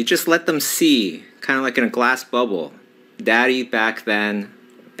anything. You just let them see, kind of like in a glass bubble, Daddy back then,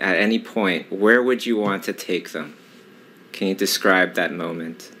 at any point, where would you want to take them? Can you describe that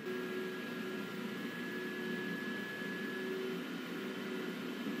moment?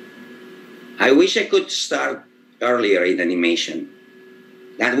 I wish I could start earlier in animation.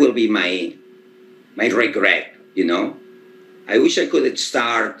 That will be my regret, I wish I could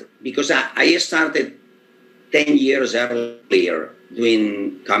start, because I started 10 years earlier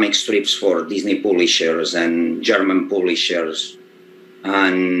doing comic strips for Disney publishers and German publishers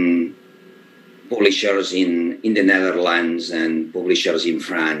and publishers in the Netherlands and publishers in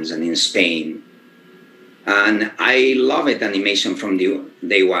France and in Spain. And I love it, animation from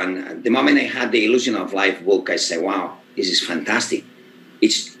day one. The moment I had the Illusion of Life book, I said, wow, this is fantastic.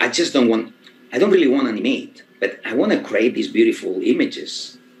 I don't really want to animate, but I want to create these beautiful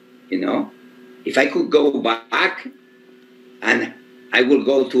images, If I could go back, and I will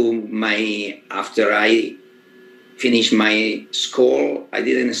go to after I finished my school, I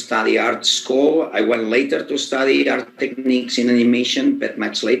didn't study art school. I went later to study art techniques in animation, but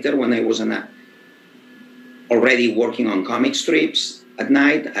much later when I was already working on comic strips at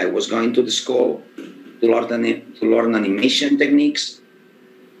night. I was going to the school to learn animation techniques.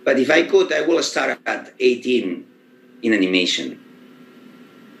 But if I could, I will start at 18 in animation,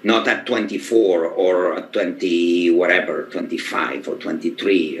 not at 24 or at 20, whatever, 25 or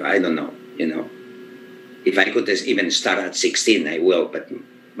 23. I don't know, If I could even start at 16, I will. But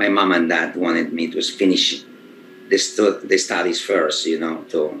my mom and dad wanted me to finish the studies first,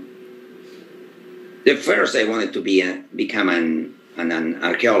 The first I wanted to become an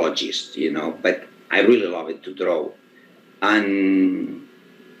archaeologist, But I really love it to draw. And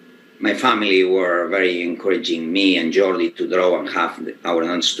my family were very encouraging me and Jordi to draw and have our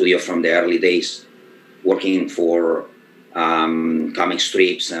own studio from the early days, working for comic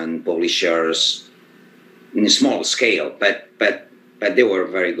strips and publishers in a small scale. But they were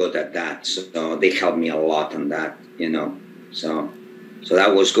very good at that, so they helped me a lot on that, So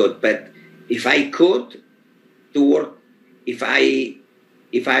that was good. But if I could work, if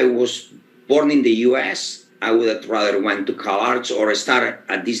I was born in the U.S., I would have rather went to CalArts or start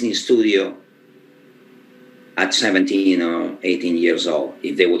a Disney studio at 17 or 18 years old,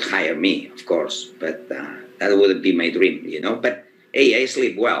 if they would hire me, of course. But that would be my dream, But hey, I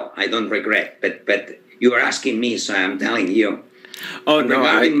sleep well. I don't regret. But you are asking me, so I'm telling you. Oh no,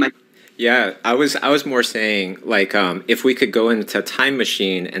 I was more saying like if we could go into a time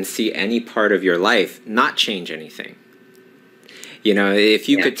machine and see any part of your life, not change anything. If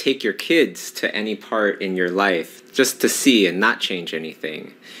you could take your kids to any part in your life just to see and not change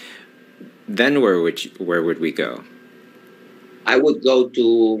anything, then where would we go? I would go to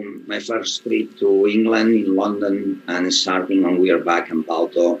my first trip to England, in London, and starting on We Are Back and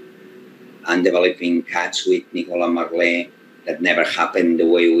Balto, and developing Cats with Nicolas Marley. That never happened the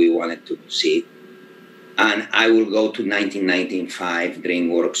way we wanted to see it. And I will go to 1995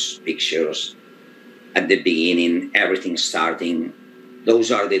 DreamWorks Pictures. At the beginning, everything starting.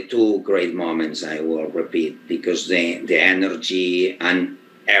 Those are the two great moments I will repeat, because the energy and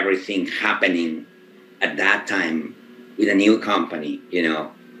everything happening at that time with a new company,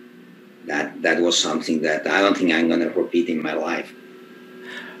 that was something that I don't think I'm going to repeat in my life.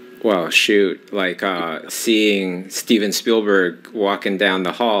 Well, shoot, like seeing Steven Spielberg walking down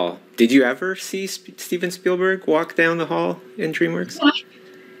the hall. Did you ever see Steven Spielberg walk down the hall in DreamWorks?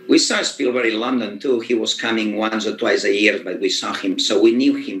 We saw Spielberg in London too. He was coming once or twice a year, but we saw him, so we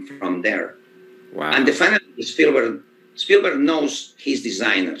knew him from there. Wow! And the final Spielberg knows his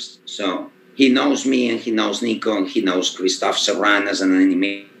designers, so he knows me and he knows Nico and he knows Christophe Serran as an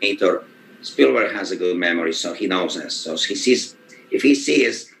animator. Spielberg has a good memory, so he knows us. So if he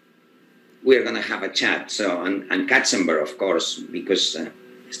sees, we're gonna have a chat. So and Katzenberg, of course, because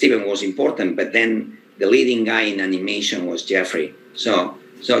Steven was important, but then the leading guy in animation was Jeffrey. So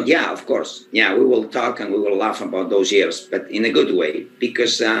yeah, of course. Yeah, we will talk and we will laugh about those years, but in a good way,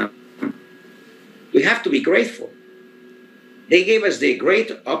 because we have to be grateful. They gave us the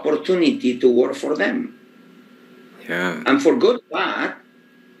great opportunity to work for them. Yeah. And for good or bad,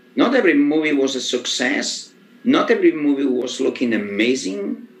 not every movie was a success. Not every movie was looking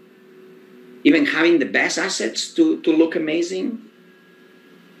amazing, even having the best assets to look amazing.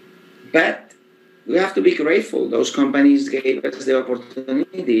 But we have to be grateful. Those companies gave us the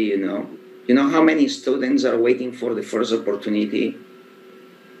opportunity, You know how many students are waiting for the first opportunity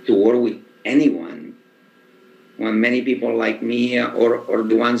to work with anyone when many people like me or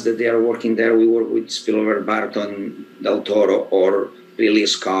the ones that they are working there, we work with Spielberg, Barton, Del Toro, or Ridley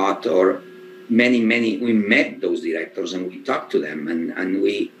Scott, or many, we met those directors and we talk to them and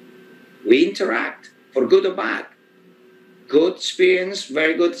we interact for good or bad. Good experience,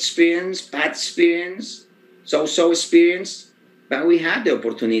 very good experience, bad experience, so-so experience. But we had the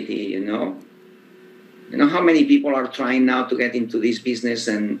opportunity, you know. You know how many people are trying now to get into this business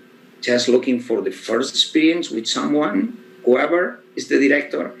and just looking for the first experience with someone, whoever is the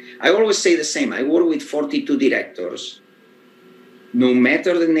director. I always say the same. I work with 42 directors. No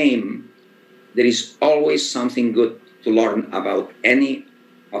matter the name, there is always something good to learn about any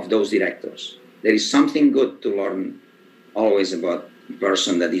of those directors. There is something good to learn always about the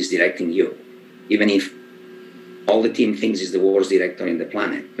person that is directing you, even if all the team thinks is the worst director in the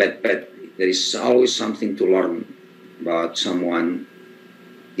planet. But there is always something to learn about someone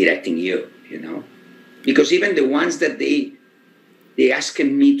directing you, you know. Because even the ones that they asked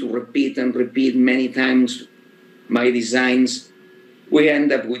me to repeat and repeat many times my designs, we end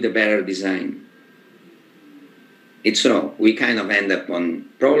up with a better design. It's so. We kind of end up on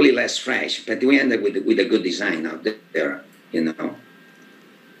probably less fresh, but we end up with a good design out there, you know.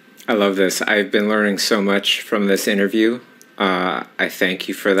 I love this. I've been learning so much from this interview. I thank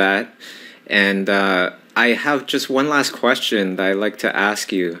you for that. And I have just one last question that I'd like to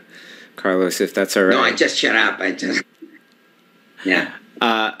ask you, Carlos, if that's all right. No, I just shut up. Yeah.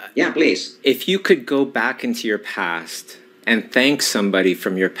 Yeah, please. If you could go back into your past and thank somebody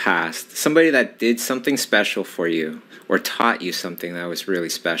from your past, somebody that did something special for you or taught you something that was really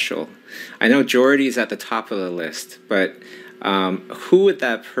special. I know Jordi's at the top of the list, but who would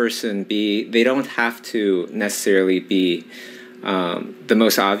that person be? They don't have to necessarily be the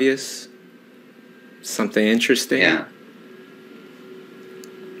most obvious. Something interesting. Yeah.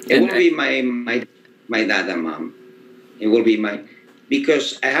 It will be my dad and mom. It will be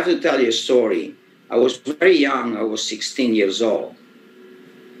because I have to tell you a story. I was very young. I was 16 years old.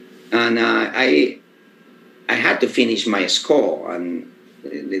 And I had to finish my school and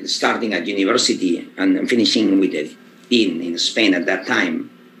starting at university and finishing with a dean in Spain at that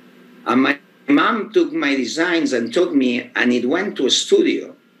time. And my mom took my designs and took me, and it went to a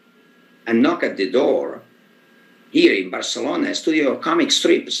studio and knocked at the door here in Barcelona, a comic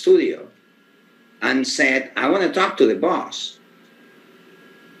strip studio, and said, I want to talk to the boss.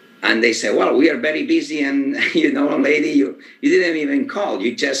 And they said, well, we are very busy, and, you know, lady, you didn't even call.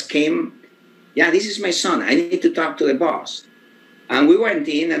 You just came. Yeah, this is my son. I need to talk to the boss. And we went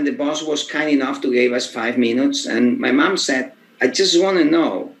in, and the boss was kind enough to give us 5 minutes. And my mom said, I just want to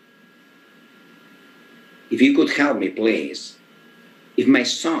know if you could help me, please. If my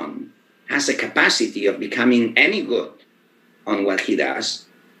son has a capacity of becoming any good on what he does,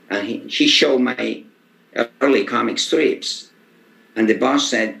 and she showed my early comic strips, and the boss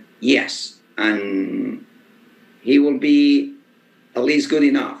said, yes, and he will be at least good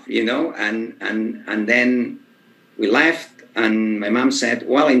enough, you know, and then we left, and my mom said,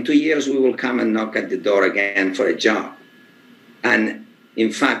 well, in 2 years we will come and knock at the door again for a job. And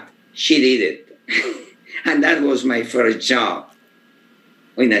in fact, she did it. And that was my first job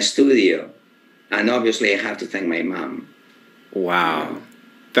in a studio. And obviously I have to thank my mom. Wow.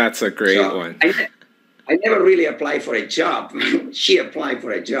 That's a great one. I never really applied for a job. She applied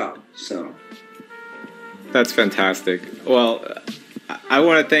for a job. So that's fantastic. Well, I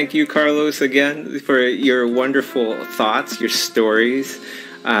want to thank you, Carlos, again for your wonderful thoughts, your stories.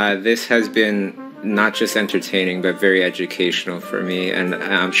 This has been not just entertaining, but very educational for me, and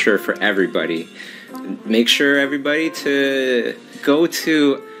I'm sure for everybody. Make sure, everybody, to go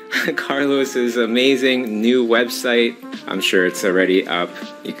to Carlos's amazing new website. I'm sure it's already up.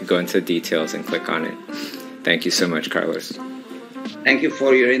 You can go into details and click on it. Thank you so much, Carlos. Thank you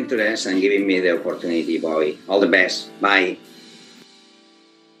for your interest and giving me the opportunity, Bobby. All the best. Bye.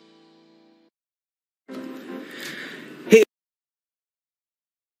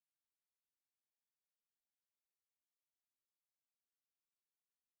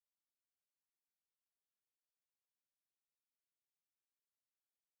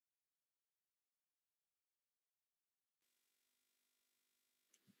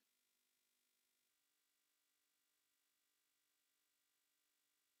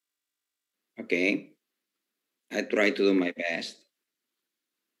 Okay. I try to do my best.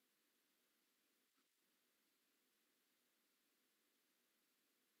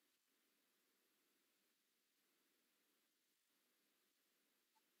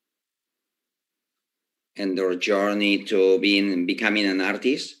 And their journey to becoming an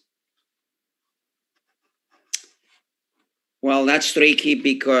artist. Well, that's tricky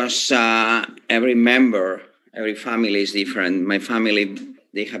because every member Every family is different. My family,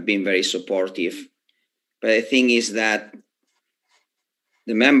 they have been very supportive. But the thing is that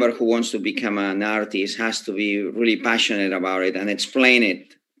the member who wants to become an artist has to be really passionate about it and explain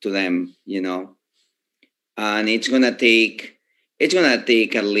it to them, And it's gonna take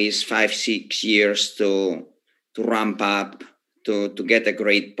at least 5-6 years to ramp up to get a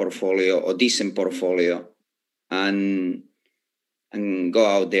great portfolio or decent portfolio and go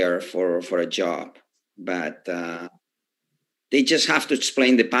out there for a job. But they just have to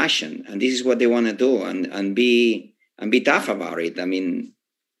explain the passion, and this is what they want to do, and be tough about it. I mean,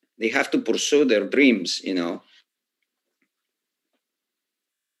 they have to pursue their dreams,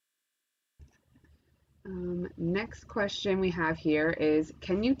 Next question we have here is,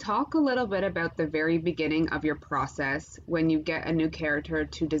 can you talk a little bit about the very beginning of your process when you get a new character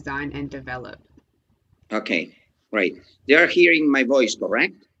to design and develop? Okay, right. They are hearing my voice,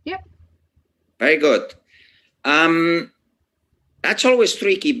 correct? Yep. Very good. That's always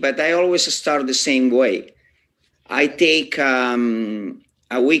tricky, but I always start the same way. I take a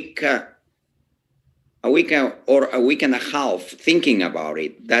week or a week and a half thinking about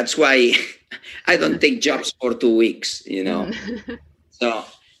it. That's why I don't take jobs for 2 weeks, So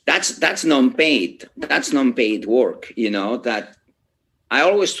that's non-paid. That's non-paid work, that I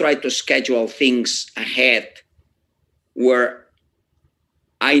always try to schedule things ahead where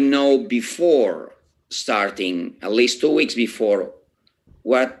I know before starting, at least 2 weeks before,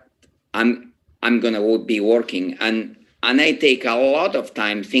 what I'm gonna be working, and I take a lot of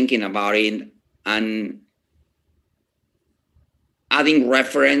time thinking about it and adding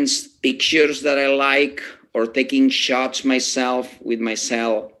reference pictures that I like, or taking shots myself with my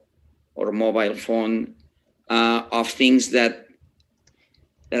cell or mobile phone of things that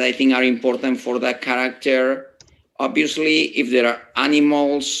I think are important for that character. Obviously, if there are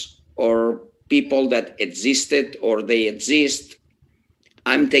animals or people that existed or they exist,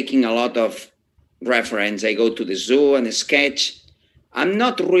 I'm taking a lot of reference. I go to the zoo and sketch. I'm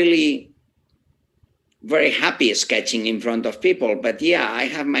not really very happy sketching in front of people, but yeah, I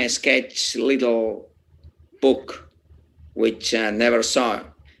have my sketch little book, which never saw,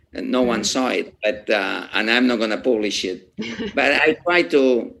 and no one saw it, but and I'm not going to publish it. But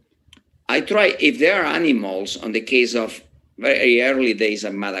I try, if there are animals, on the case of very early days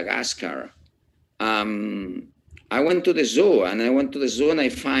of Madagascar, I went to the zoo, and I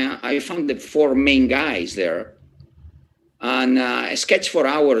found the 4 main guys there. And I sketched for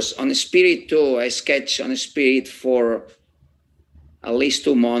hours. On a spirit too, I sketched on a spirit for at least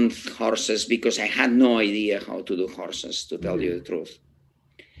 2 months horses, because I had no idea how to do horses, to tell you the truth.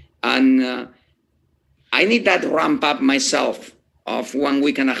 And I need that ramp up myself of 1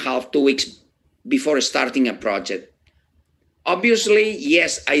 week and a half, 2 weeks before starting a project. Obviously,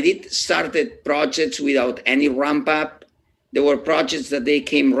 yes, I did started projects without any ramp up. There were projects that they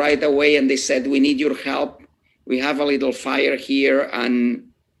came right away and they said, we need your help. We have a little fire here,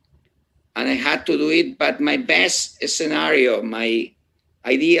 and I had to do it. But my best scenario, my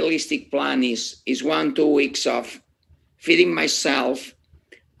idealistic plan is 1-2 weeks of feeding myself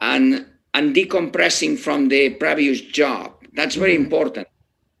and decompressing from the previous job. That's very important.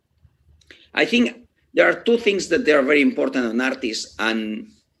 I think there are 2 things that are very important on artists, and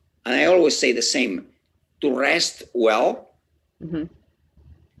I always say the same: to rest well,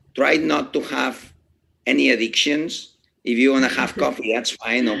 try not to have any addictions. If you want to have coffee, that's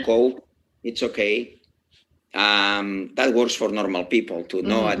fine, or cold, it's okay. That works for normal people too.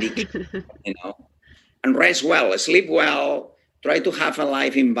 No addiction, and rest well, sleep well, try to have a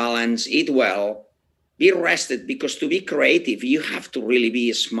life in balance, eat well, be rested, because to be creative, you have to really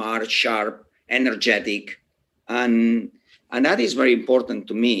be smart, sharp, energetic. And that is very important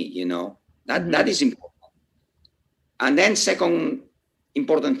to me, that is important. And then second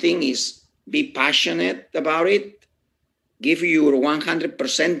important thing is be passionate about it. Give your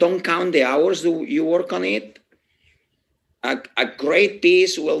 100%. Don't count the hours that you work on it. A great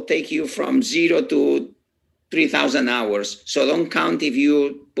piece will take you from 0 to 3,000 hours. So don't count if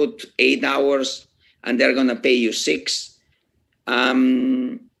you put 8 hours and they're going to pay you 6. I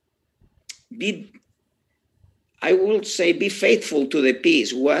will say, be faithful to the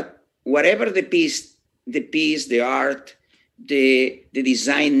piece. Whatever the piece, the art, the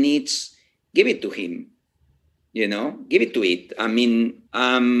design needs, give it to him, give it to it. I mean,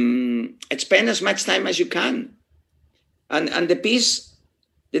 spend as much time as you can. And the piece,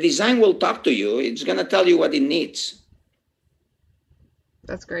 the design will talk to you. It's going to tell you what it needs.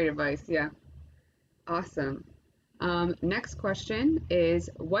 That's great advice. Yeah. Awesome. Next question is,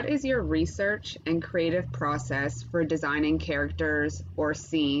 what is your research and creative process for designing characters or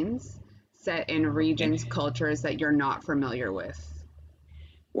scenes? set in regions, cultures that you're not familiar with?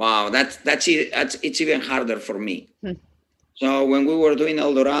 Wow, it's even harder for me. So when we were doing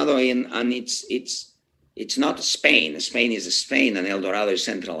El Dorado, and it's not Spain. Spain is Spain, and El Dorado is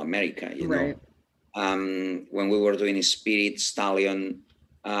Central America. You know, when we were doing Spirit, Stallion,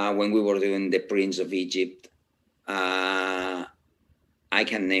 when we were doing the Prince of Egypt, I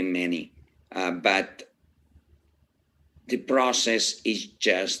can name many, but the process is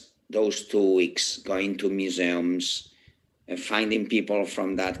just those 2 weeks going to museums, finding people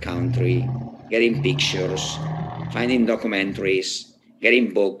from that country, getting pictures, finding documentaries,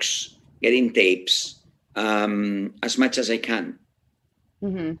 getting books, getting tapes, as much as I can.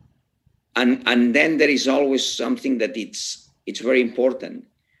 Mm-hmm. And then there is always something that it's very important.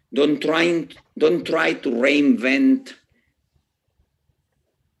 Don't try to reinvent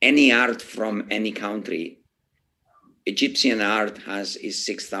any art from any country. Egyptian art is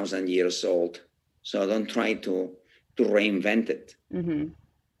 6,000 years old, so don't try to reinvent it. Mm-hmm.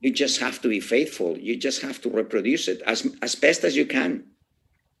 You just have to be faithful. You just have to reproduce it as best as you can.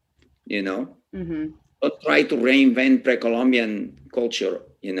 You know, don't try to reinvent pre-Columbian culture.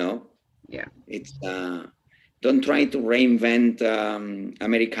 You know, it's don't try to reinvent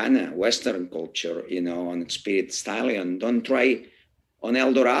Americana, Western culture. You know, on Spirit, Stallion. Don't try on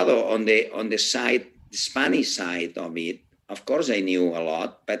El Dorado on the side, the Spanish side of it. Of course, I knew a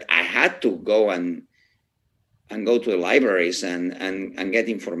lot, but I had to go and go to the libraries and get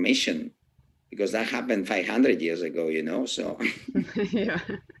information, because that happened 500 years ago, you know. So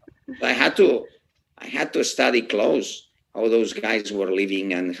I had to study close how those guys were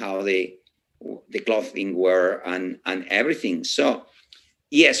living and how the clothing were and everything. So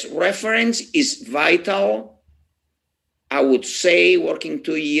yes, reference is vital. I would say working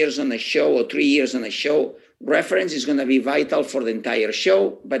 2 years on a show or 3 years on a show, reference is going to be vital for the entire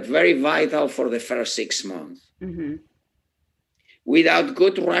show, but very vital for the first 6 months. Mm-hmm. Without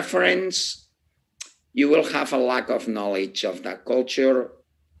good reference, you will have a lack of knowledge of that culture.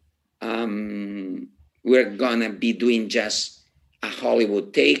 We're going to be doing just a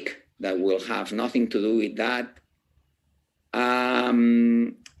Hollywood take that will have nothing to do with that.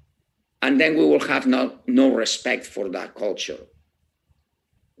 And then we will have no respect for that culture,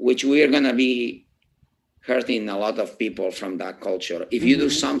 which we are going to be hurting a lot of people from that culture. If you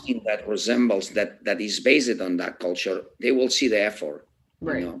do something that resembles that is based on that culture, they will see the effort.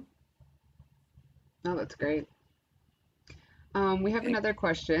 Right. You know? Oh, that's great. We have another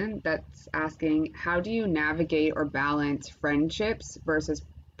question that's asking, how do you navigate or balance friendships versus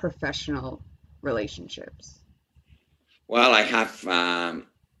professional relationships? Well, I have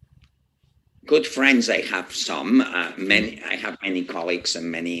good friends. I have some, I have many colleagues and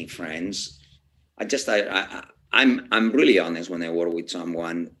many friends. I'm really honest when I work with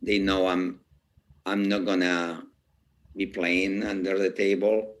someone. They know I'm not gonna be playing under the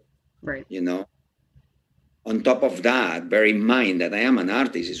table, right? You know. On top of that, bear in mind that I am an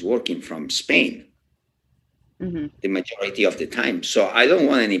artist is working from Spain the majority of the time. So I don't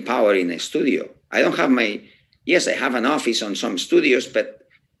want any power in a studio. I don't have yes, I have an office on some studios, but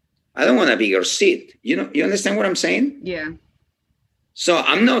I don't want a bigger seat. You know, you understand what I'm saying? Yeah. So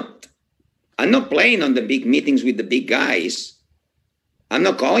I'm not playing on the big meetings with the big guys. I'm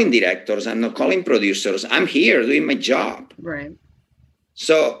not calling directors. I'm not calling producers. I'm here doing my job. Right.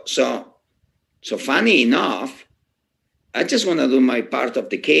 So funny enough, I just want to do my part of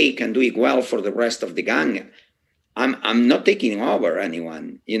the cake and do it well for the rest of the gang. I'm not taking over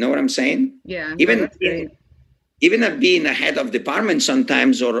anyone. You know what I'm saying? Yeah. Even at being a head of department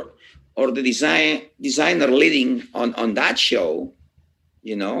sometimes, or the designer leading on that show,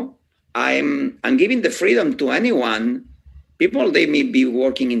 you know, I'm giving the freedom to anyone. People, they may be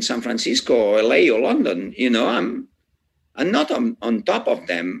working in San Francisco or LA or London. You know, I'm not on top of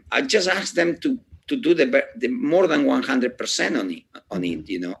them. I just ask them to do the more than 100% on it.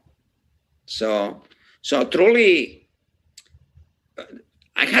 You know, so truly,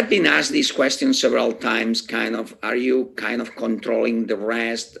 I had been asked this question several times. Kind of, are you kind of controlling the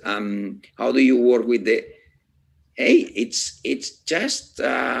rest? How do you work with the? Hey, it's just.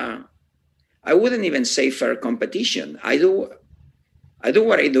 I wouldn't even say fair competition. I do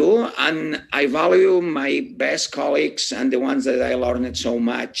what I do, and I value my best colleagues and the ones that I learned so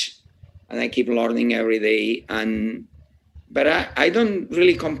much, and I keep learning every day. But I don't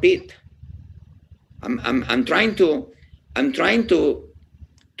really compete. I'm trying to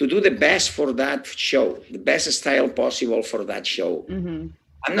do the best for that show, the best style possible for that show.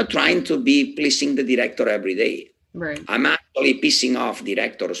 I'm not trying to be pleasing the director every day. Right. I'm actually pissing off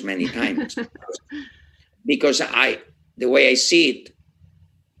directors many times because the way I see it,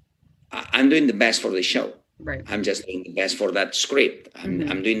 I'm doing the best for the show. Right. I'm just doing the best for that script.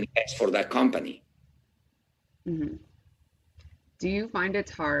 I'm doing the best for that company. Mm-hmm. Do you find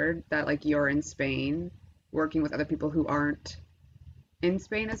it's hard that like you're in Spain working with other people who aren't in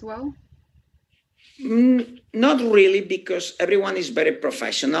Spain as well? Not really, because everyone is very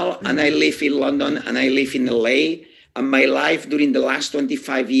professional, and I live in London and I live in LA. And my life during the last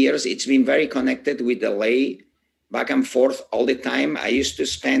 25 years, it's been very connected with LA, back and forth all the time. I used to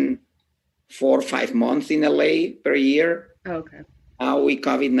spend 4 or 5 months in LA per year. Oh, okay. Now with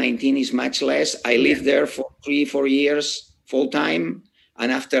COVID-19 is much less. I lived there for 3, 4 years full time.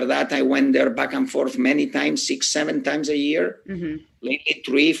 And after that, I went there back and forth many times, 6, 7 times a year. Lately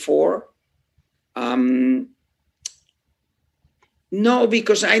 3, 4. No,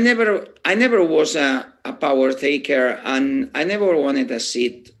 because I never was a power taker, and I never wanted to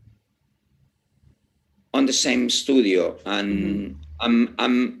sit on the same studio. And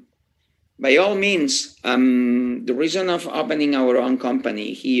I'm by all means, the reason of opening our own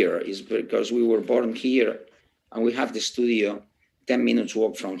company here is because we were born here, and we have the studio 10 minutes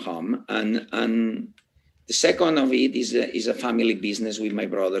walk from home. And the second of it is a family business with my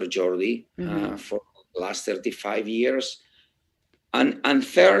brother Jordi for the last 35 years. And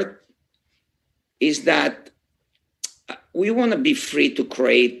third is that we want to be free to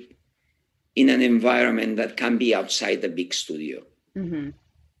create in an environment that can be outside the big studio,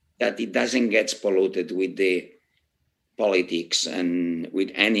 that it doesn't get polluted with the politics and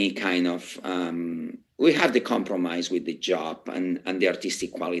with any kind of, we have the compromise with the job and the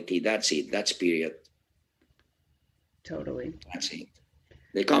artistic quality. That's it. That's period. Totally. That's it.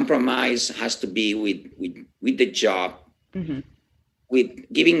 The compromise has to be with the job,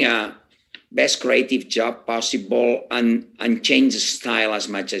 with giving a best creative job possible, and change the style as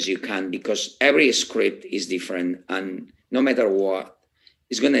much as you can, because every script is different, and no matter what,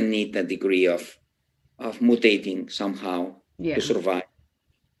 it's going to need a degree of mutating somehow to survive.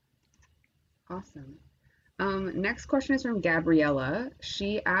 Awesome. Next question is from Gabriella.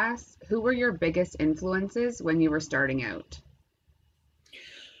 She asks, who were your biggest influences when you were starting out?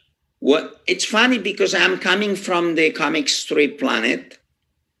 Well, it's funny because I'm coming from the comic strip planet.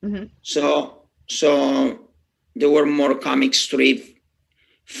 So there were more comic strip,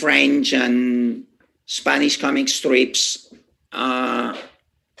 French and Spanish comic strips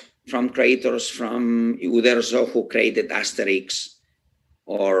from creators from Uderzo, who created Asterix,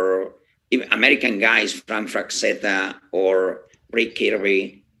 or even American guys, Frank Frazetta or Rick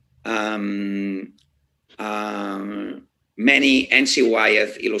Kirby. Many N.C.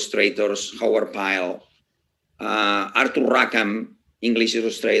 Wyeth illustrators, Howard Pyle, Arthur Rackham, English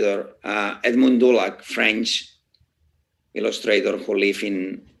illustrator, Edmund Dulac, French illustrator who lived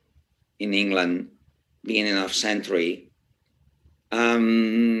in England, beginning of century.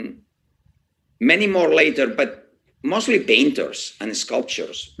 Many more later, but mostly painters and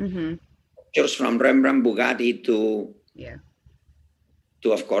sculptures. Sculptures from Rembrandt, Bugatti to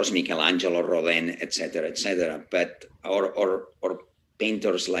of course Michelangelo, Rodin, etc. But or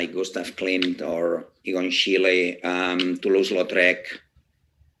painters like Gustav Klimt or Egon Schiele, Toulouse-Lautrec,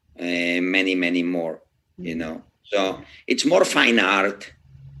 many more. You know, so it's more fine art,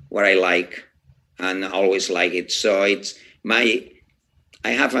 what I like, and always like it. So it's I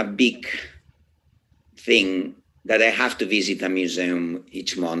have a big thing that I have to visit a museum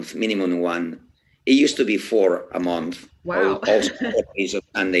each month, minimum one. It used to be 4 a month. Wow. Also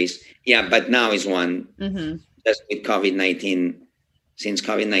Sundays. Yeah, but now is one. Just with COVID-19, since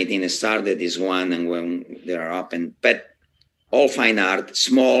COVID-19 started, is one, and when they are open. But all fine art,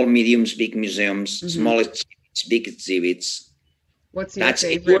 small, mediums, big museums, small exhibits, big exhibits. What's your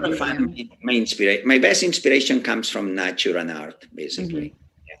favorite museum? My best inspiration comes from nature and art, basically.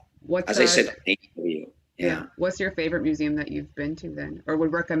 As I said, What's your favorite museum that you've been to then, or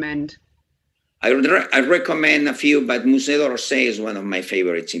would recommend? I recommend a few, but Musée d'Orsay is one of my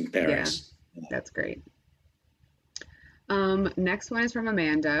favorites in Paris. Yeah, that's great. Next one is from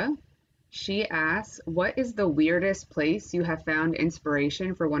Amanda. She asks, what is the weirdest place you have found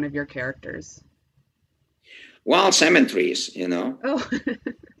inspiration for one of your characters? Well, cemeteries, you know. Oh.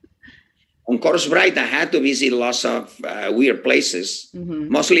 On Course Bright, I had to visit lots of weird places,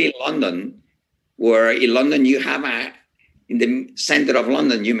 mostly in London, where in London you have in the center of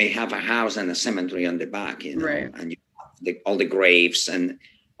London, you may have a house and a cemetery on the back, you know, and you have all the graves and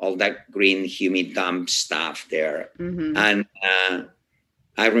all that green, humid, damp stuff there. And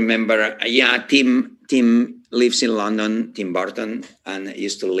I remember, Tim lives in London, Tim Burton, and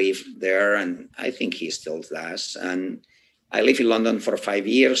used to live there, and I think he still does. And I lived in London for 5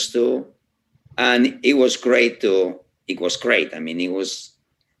 years too, and it was great. I mean,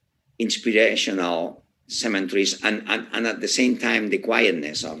 it inspirational cemeteries, and at the same time the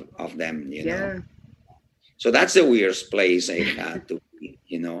quietness of them, you know. So that's the weirdest place I had to be,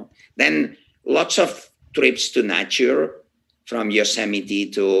 you know. Then lots of trips to nature, from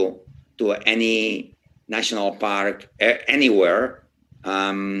Yosemite to any national park, anywhere.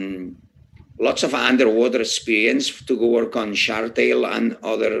 Lots of underwater experience to go work on Shark Tale and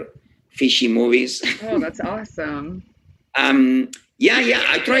other fishy movies. Oh, that's awesome. Yeah,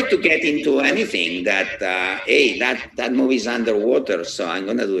 I try to get into anything that, hey, that movie's underwater, so I'm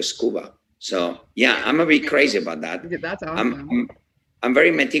gonna do a scuba. So yeah, I'm a bit crazy about that. That's awesome. I'm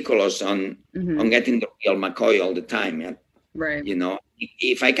very meticulous on getting the real McCoy all the time. Yeah? Right. You know,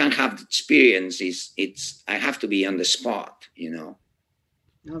 if I can have the experience, I have to be on the spot, you know.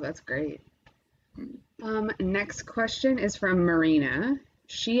 Oh, that's great. Next question is from Marina.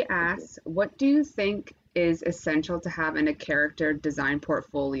 She asks, what do you think is essential to have in a character design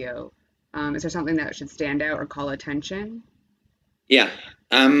portfolio? Is there something that should stand out or call attention? Yeah.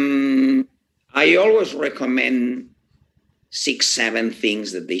 I always recommend 6-7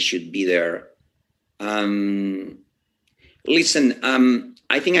 things that they should be there. Listen,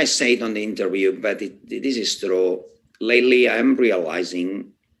 I think I said it on the interview, but this is true. Lately, I'm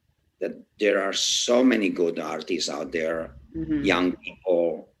realizing that there are so many good artists out there, young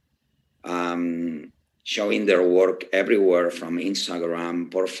people, showing their work everywhere, from Instagram,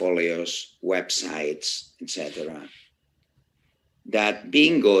 portfolios, websites, etc. That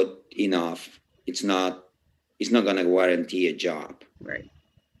being good enough, it's not going to guarantee a job. Right.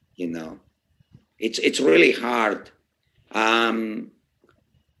 You know, it's really hard.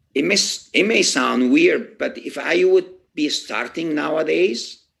 It may sound weird, but if I would be starting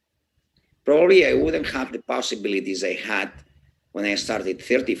nowadays, probably I wouldn't have the possibilities I had when I started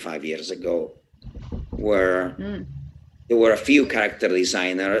 35 years ago, where there were a few character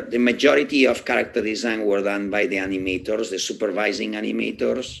designers. The majority of character design were done by the animators, the supervising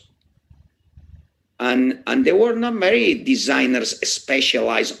animators. And there were not many designers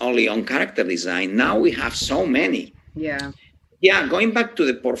specialized only on character design. Now we have so many. Yeah. Yeah, going back to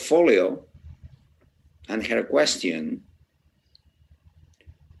the portfolio and her question,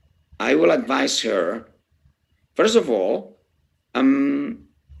 I will advise her, first of all,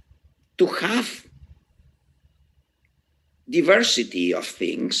 to have diversity of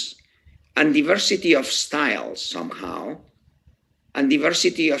things and diversity of styles somehow, and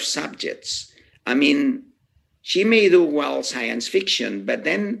diversity of subjects. I mean, she may do well science fiction, but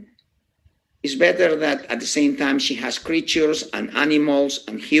then it's better that at the same time she has creatures and animals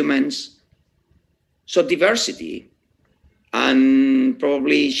and humans. So diversity. And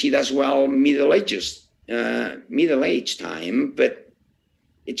probably she does well middle-aged time, but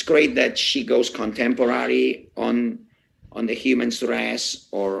it's great that she goes contemporary on the human's dress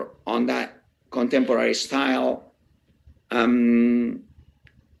or on that contemporary style, and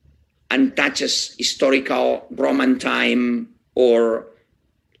touches historical Roman time, or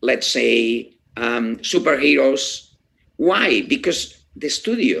let's say superheroes. Why? Because the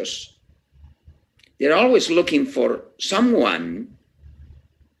studios, they're always looking for someone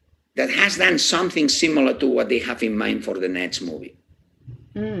that has done something similar to what they have in mind for the next movie.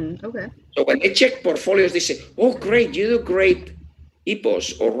 Okay. So when they check portfolios, they say, oh, great, you do great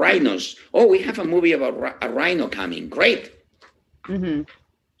hippos or rhinos. Oh, we have a movie about a rhino coming. Great.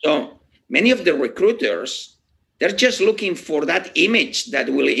 So many of the recruiters, they're just looking for that image that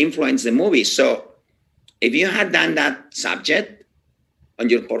will influence the movie. So if you had done that subject on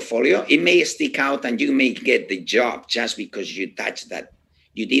your portfolio, it may stick out and you may get the job just because you touched that,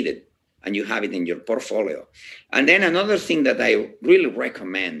 you did it, and you have it in your portfolio. And then another thing that I really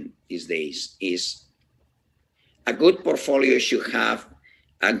recommend these days is a good portfolio should have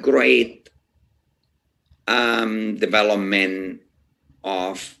a great development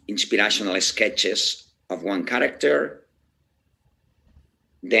of inspirational sketches of one character,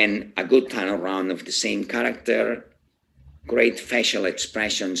 then a good turnaround of the same character, great facial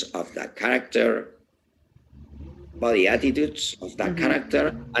expressions of that character, body attitudes of that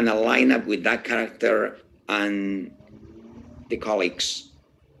character, and a lineup with that character and the colleagues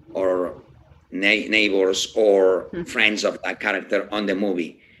or neighbors or friends of that character on the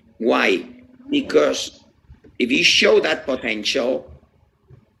movie. Why? Because if you show that potential,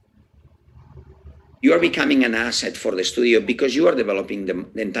 you are becoming an asset for the studio because you are developing the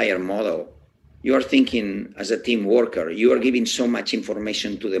entire model. You are thinking as a team worker. You are giving so much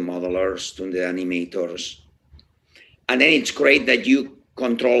information to the modelers, to the animators. And then it's great that you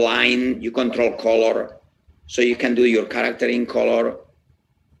control line, you control color, so you can do your character in color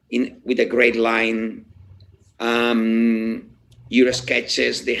with a great line. your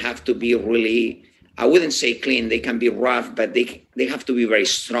sketches, they have to be really, I wouldn't say clean, they can be rough, but they have to be very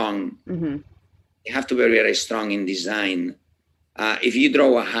strong. Mm-hmm. They have to be very strong in design. If you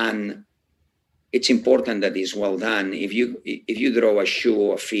draw a hand, it's important that it's well done. If you draw a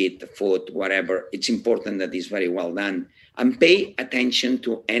shoe, a feet, a foot, whatever, it's important that it's very well done. And pay attention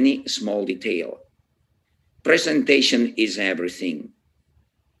to any small detail. Presentation is everything.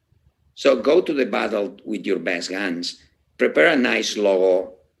 So go to the battle with your best guns. Prepare a nice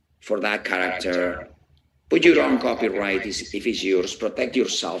logo for that character. Put your own copyright if it's yours. Protect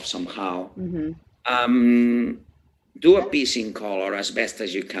yourself somehow. Mm-hmm. Do a piece in color as best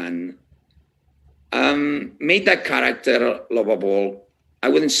as you can. Make that character lovable. I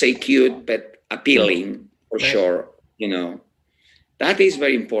wouldn't say cute, but appealing for sure. You know, that is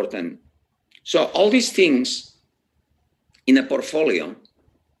very important. So all these things in a portfolio,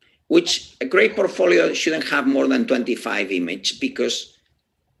 which a great portfolio shouldn't have more than 25 images, because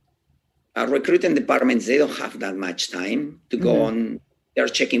recruiting departments, they don't have that much time to go on. They're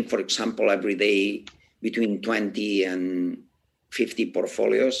checking, for example, every day between 20 and 50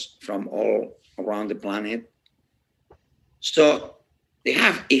 portfolios from all around the planet. So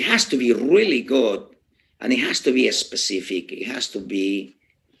it has to be really good, and it has to be specific. It has to be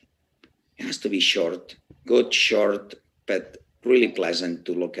short, good, short, but really pleasant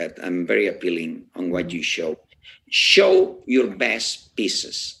to look at and very appealing on what you show. Show your best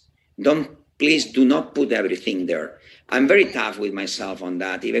pieces. Please do not put everything there. I'm very tough with myself on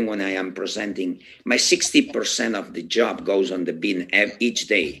that. Even when I am presenting, my 60% of the job goes on the bin each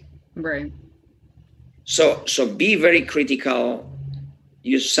day. Right. So be very critical.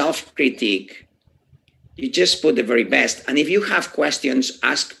 You self-critique. You just put the very best. And if you have questions,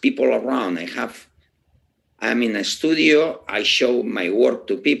 ask people around. I'm in a studio. I show my work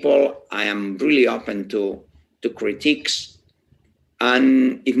to people. I am really open to critiques.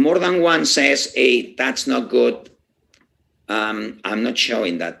 And if more than one says, hey, that's not good, I'm not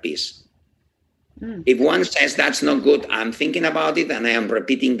showing that piece. If one says that's not good, I'm thinking about it and I am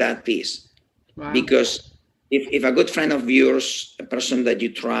repeating that piece. Wow. Because if a good friend of yours, a person that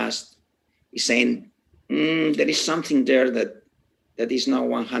you trust, is saying, there is something there that is not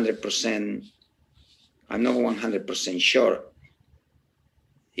 100%, I'm not 100% sure.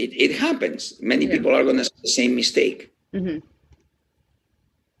 It happens. Many people are going to make the same mistake. Mm-hmm.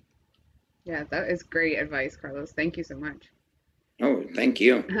 Yeah, that is great advice, Carlos. Thank you so much. Oh, thank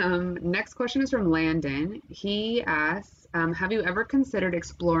you. Next question is from Landon. He asks, have you ever considered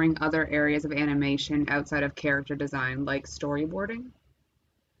exploring other areas of animation outside of character design, like storyboarding?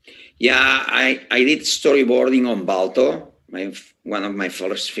 Yeah, I did storyboarding on Balto, one of my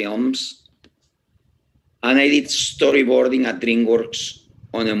first films. And I did storyboarding at DreamWorks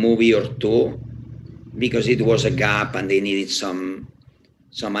on a movie or two, because it was a gap and they needed some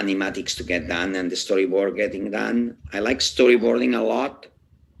animatics to get done and the storyboard getting done. I like storyboarding a lot.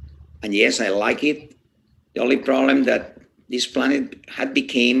 And yes, I like it. The only problem that this planet had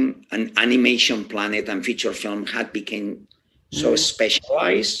became an animation planet, and feature film had become so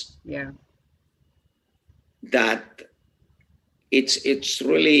specialized that it's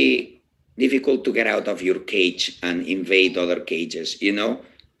really difficult to get out of your cage and invade other cages, you know?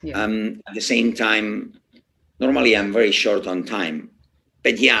 At the same time, normally I'm very short on time.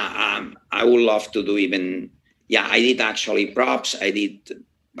 But I would love to do I did actually props, I did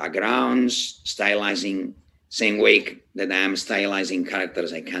backgrounds, stylizing, same way that I am stylizing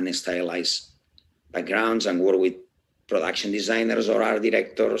characters, I can stylize backgrounds and work with production designers or art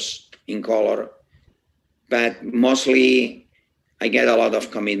directors in color. But mostly I get a lot of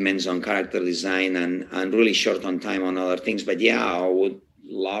commitments on character design and really short on time on other things. But I would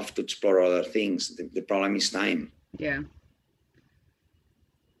love to explore other things. The problem is time. Yeah.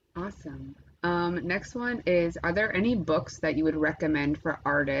 Awesome. Next one is, are there any books that you would recommend for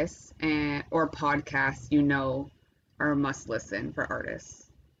artists or podcasts are must listen for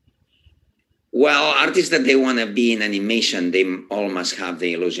artists? Well, artists that they want to be in animation, they all must have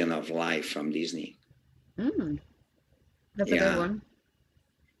The Illusion of Life from Disney. That's a good one.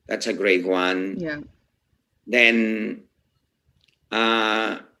 That's a great one. Yeah. Then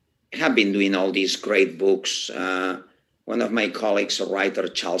I have been doing all these great books. One of my colleagues, a writer,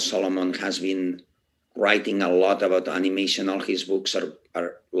 Charles Solomon, has been writing a lot about animation. All his books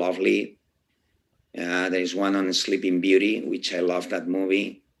are lovely. There is one on Sleeping Beauty, which I love that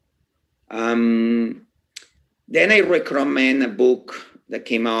movie. Then I recommend a book that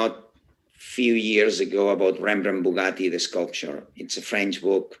came out a few years ago about Rembrandt Bugatti, the sculpture. It's a French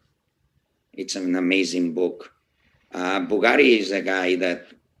book. It's an amazing book. Bugatti is a guy that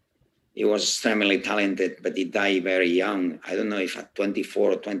He was extremely talented, but he died very young. I don't know if at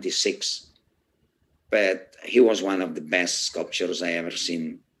 24 or 26, but he was one of the best sculptures I ever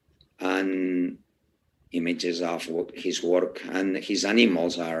seen. And images of his work, and his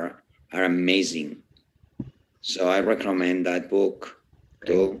animals are amazing. So I recommend that book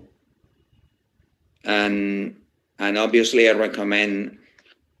too. And obviously I recommend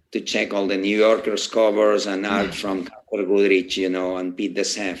to check all the New Yorker's covers and art from Carter Goodrich, you know, and Pete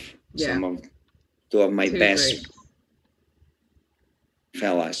DeSef. Yeah. Two of my best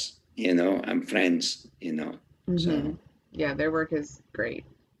fellas, you know, and friends, you know. So yeah, their work is great.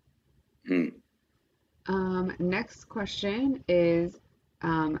 Next question is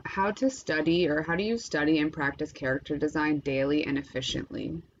how to study, or how do you study and practice character design daily and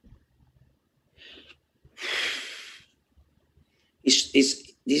efficiently? This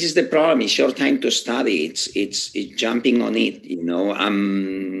is the problem. It's short time to study. It's jumping on it, you know.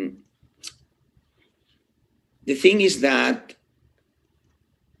 The thing is that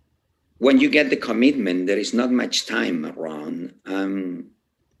when you get the commitment, there is not much time around.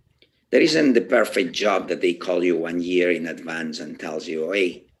 There isn't the perfect job that they call you 1 year in advance and tells you,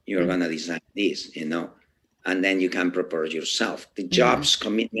 hey, you're going to design this, you know, and then you can prepare yourself. The job's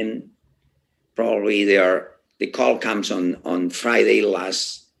commitment, probably the call comes on Friday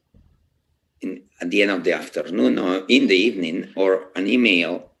at the end of the afternoon or in the evening, or an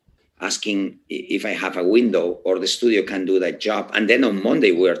email asking if I have a window or the studio can do that job. And then on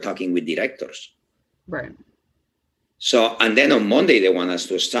Monday, we're talking with directors. Right. So, and then on Monday, they want us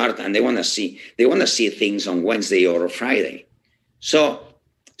to start, and they want to see things on Wednesday or Friday. So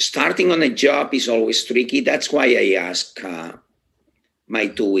starting on a job is always tricky. That's why I ask my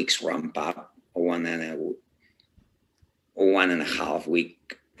 2 weeks ramp up, or 1.5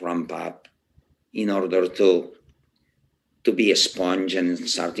 week ramp up, in order to be a sponge and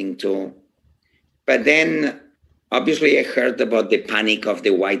starting to. But then obviously I heard about the panic of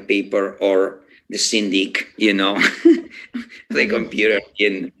the white paper or the syndic, you know, the computer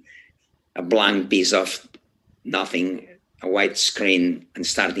in a blank piece of nothing, a white screen, and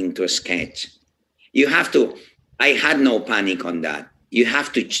starting to sketch. You have to, I had no panic on that. You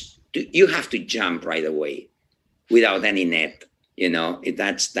have to jump right away without any net, you know.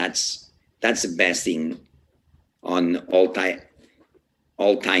 That's the best thing on all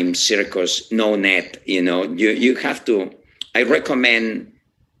time circus, no net, you know. You have to, I recommend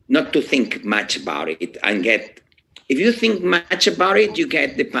not to think much about it, and if you think much about it, you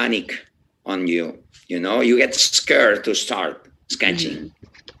get the panic on you, you know, you get scared to start sketching.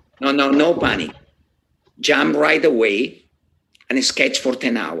 No panic. Jump right away and sketch for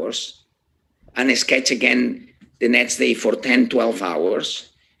 10 hours and sketch again the next day for 10, 12 hours.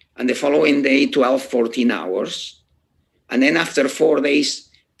 And the following day, 12, 14 hours. And then after 4 days,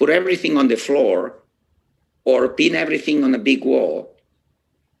 put everything on the floor or pin everything on a big wall.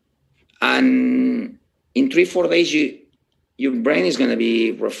 And in 3-4 days, your brain is going to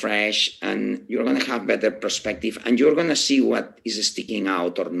be refreshed, and you're going to have better perspective, and you're going to see what is sticking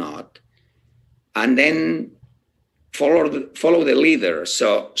out or not. And then follow the leader.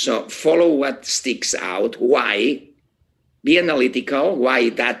 So follow what sticks out. Why? Be analytical.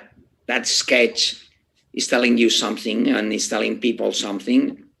 Why that sketch is telling you something and is telling people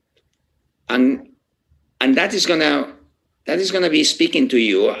something, and that is gonna be speaking to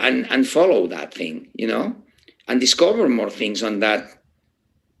you, and follow that thing, you know, and discover more things on that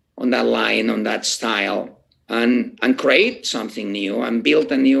line, on that style, and create something new and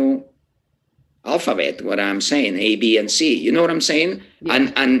build a new alphabet. What I'm saying, A, B, and C. You know what I'm saying?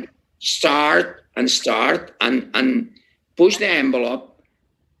 Yeah. And start and push the envelope.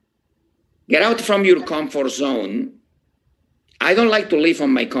 Get out from your comfort zone. I don't like to live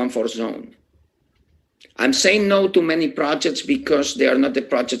on my comfort zone. I'm saying no to many projects because they are not the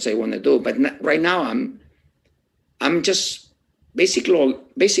projects I want to do. But right now, I'm just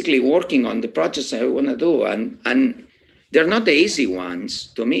basically working on the projects I want to do, and they're not the easy ones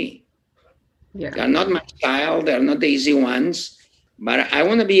to me. Yeah. They're not my style. They're not the easy ones. But I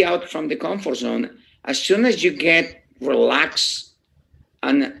want to be out from the comfort zone. As soon as you get relaxed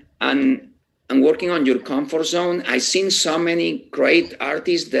and working on your comfort zone, I've seen so many great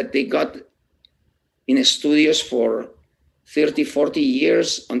artists that they got in studios for 30, 40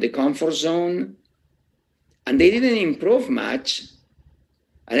 years on the comfort zone, and they didn't improve much.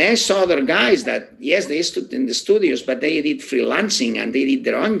 And I saw other guys that, yes, they stood in the studios, but they did freelancing, and they did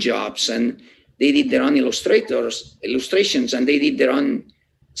their own jobs, and they did their own illustrations, and they did their own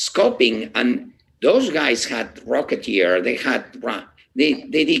sculpting. And those guys had Rocketeer, they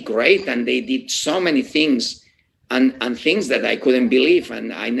did great, and they did so many things and things that I couldn't believe,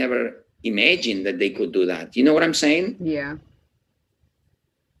 and I never imagine that they could do that. You know what I'm saying? Yeah.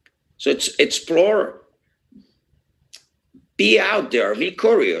 So it's explore, be out there, be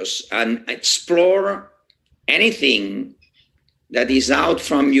curious, and explore anything that is out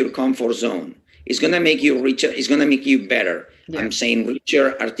from your comfort zone. It's going to make you richer. It's going to make you better. Yeah. I'm saying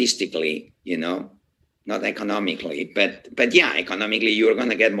richer artistically, you know, not economically, but yeah, economically, you're going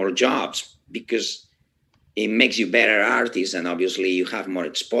to get more jobs because it makes you better artists, and obviously you have more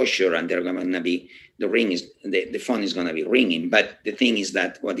exposure, and they're going to be, the phone is going to be ringing. But the thing is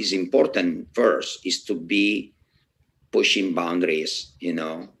that what is important first is to be pushing boundaries, you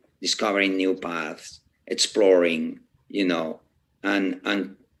know, discovering new paths, exploring, you know,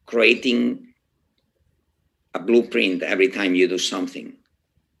 and creating a blueprint every time you do something.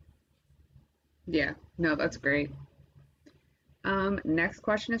 Yeah, no, that's great. Next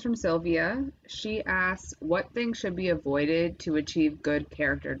question is from Sylvia. She asks, what things should be avoided to achieve good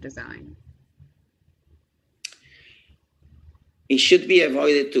character design? It should be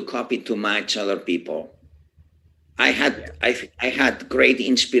avoided to copy too much other people. I had great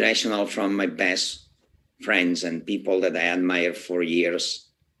inspirational from my best friends and people that I admire for years.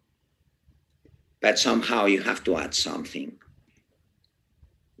 But somehow you have to add something.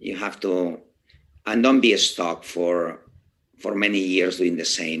 You have to, and don't be stuck for many years doing the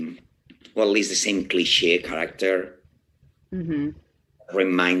same, or at least the same cliche character. Mm-hmm.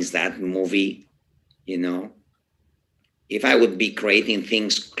 Reminds that movie, you know. If I would be creating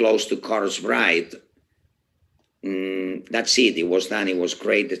things close to Carlos Bride, that's it. It was done. It was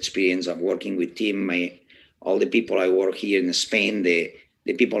great experience of working with him. All the people I work here in Spain, the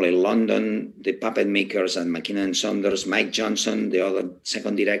people in London, the puppet makers and McKinnon and Saunders, Mike Johnson, the other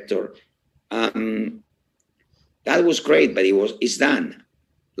second director. That was great, but it's done.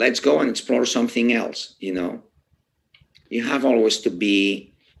 Let's go and explore something else, you know. You have always to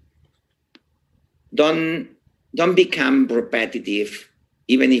be, don't become repetitive,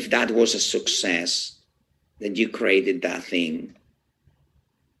 even if that was a success, that you created that thing.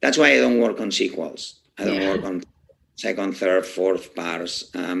 That's why I don't work on sequels. I don't work on second, third, fourth parts.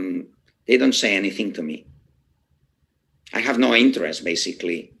 They don't say anything to me. I have no interest,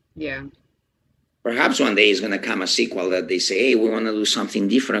 basically. Yeah. Perhaps one day is going to come a sequel that they say, hey, we want to do something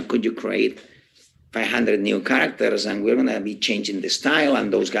different. Could you create 500 new characters? And we're going to be changing the style,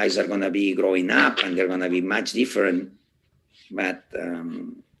 and those guys are going to be growing up, and they're going to be much different. But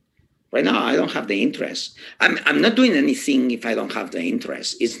right now, I don't have the interest. I'm not doing anything if I don't have the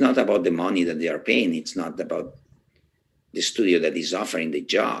interest. It's not about the money that they are paying. It's not about the studio that is offering the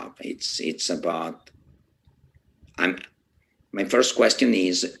job. It's about, my first question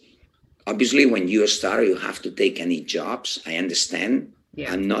is, obviously, when you start, you have to take any jobs. I understand.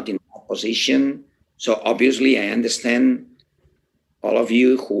 Yeah. I'm not in that position. So obviously, I understand all of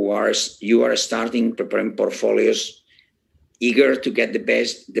you who are starting, preparing portfolios, eager to get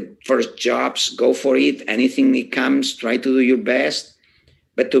the first jobs, go for it. Anything that comes, try to do your best.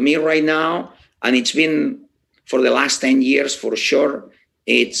 But to me right now, and it's been for the last 10 years for sure,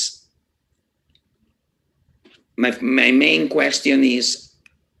 it's my main question is,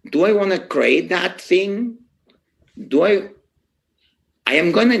 do I want to create that thing? I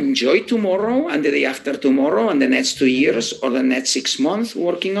am going to enjoy tomorrow and the day after tomorrow and the next 2 years or the next 6 months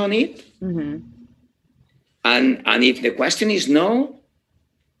working on it? Mm-hmm. And if the question is no,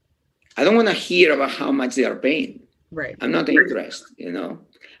 I don't want to hear about how much they are paying. Right. I'm not interested, you know.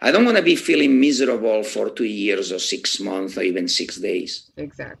 I don't want to be feeling miserable for 2 years or 6 months or even 6 days.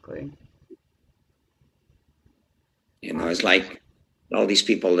 Exactly. You know, it's like all these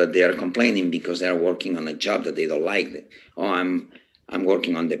people that they are complaining because they are working on a job that they don't like. Oh, I'm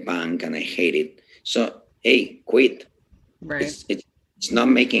working on the bank and I hate it. So, hey, quit. Right. It's not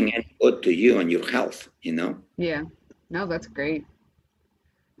making any good to you and your health, you know? Yeah. No, that's great.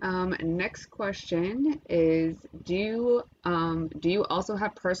 Next question is, do you also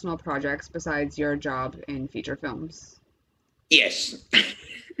have personal projects besides your job in feature films? Yes.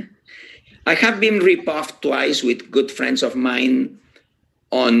 I have been ripped off twice with good friends of mine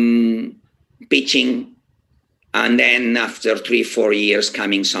on pitching, and then after 3-4 years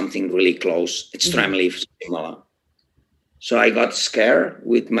coming something really close, extremely similar. So I got scared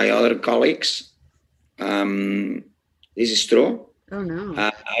with my other colleagues. This is true. Oh no!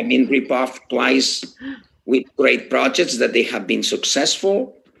 I've been ripped off twice with great projects that they have been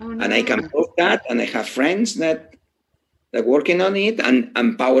successful, and I can prove that. And I have friends that working on it,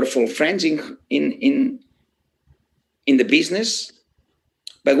 and powerful friends in the business,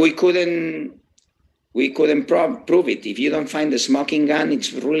 but we couldn't prove it. If you don't find the smoking gun,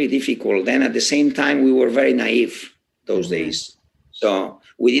 it's really difficult. Then at the same time, we were very naive those days. So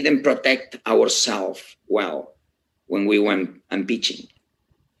we didn't protect ourselves well when we went and pitching.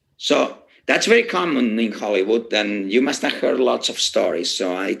 So that's very common in Hollywood, and you must have heard lots of stories.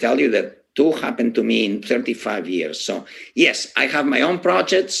 So I tell you that 2 happened to me in 35 years. So yes, I have my own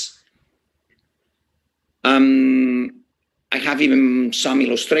projects. I have even some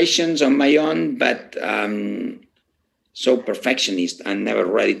illustrations on my own, but so perfectionist and never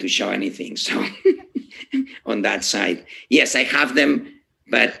ready to show anything. So on that side, yes, I have them,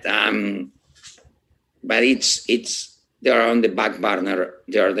 but it's they're on the back burner.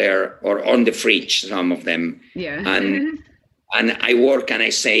 They're there or on the fridge, some of them. Yeah. And I work and I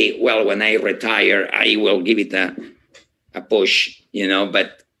say, well, when I retire, I will give it a push,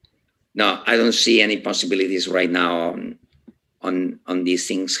 but no, I don't see any possibilities right now on these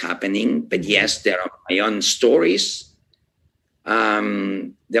things happening. But yes, there are my own stories,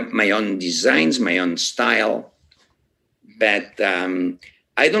 my own designs, my own style. But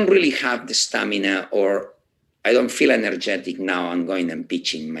I don't really have the stamina, or I don't feel energetic now on going and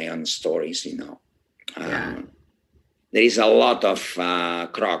pitching my own stories, Yeah. There is a lot of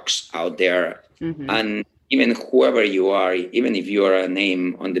crocs out there. And even whoever you are, even if you are a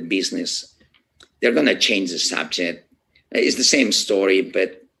name on the business, they're going to change the subject. It's the same story,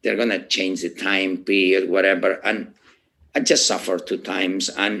 but they're going to change the time period, whatever. And I just suffered 2 times.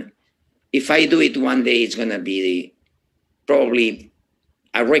 And if I do it one day, it's going to be probably,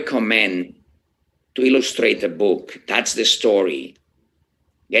 I recommend to illustrate a book. That's the story.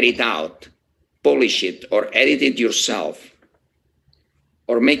 Get it out, polish it, or edit it yourself,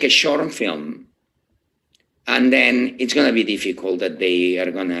 or make a short film. And then it's going to be difficult that they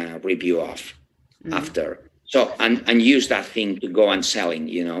are going to rip you off after. So, and use that thing to go and selling,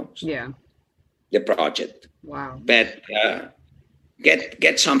 Yeah. the project. Wow. But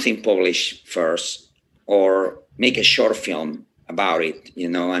get something published first, or make a short film about it,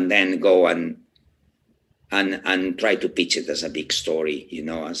 and then go and try to pitch it as a big story,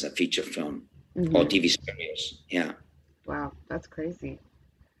 as a feature film or TV series. Yeah. Wow, that's crazy.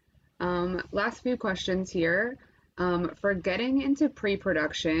 Last few questions here. For getting into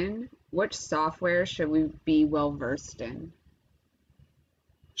pre-production, which software should we be well versed in?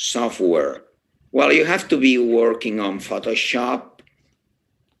 Software. Well, you have to be working on Photoshop,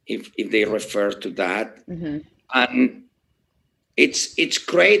 if they refer to that. And it's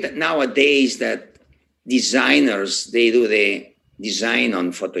great that nowadays that designers, they do the design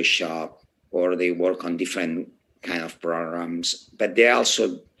on Photoshop, or they work on different kind of programs, but they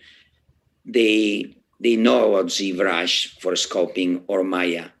also they know about ZBrush for scoping, or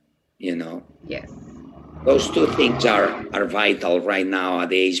Maya, Yes. Those 2 things are vital right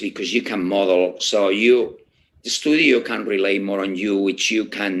nowadays, because you can model. So the studio can rely more on you, which you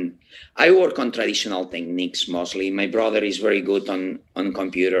can. I work on traditional techniques mostly. My brother is very good on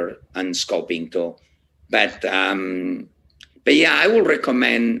computer and scoping too. But yeah, I will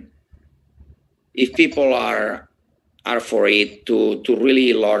recommend, if people are for it, to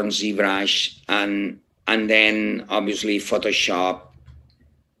really learn ZBrush and then obviously Photoshop.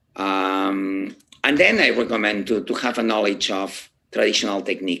 And then I recommend to have a knowledge of traditional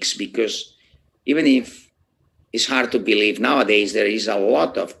techniques, because even if it's hard to believe, nowadays there is a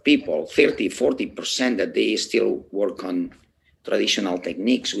lot of people, 30-40%, that they still work on traditional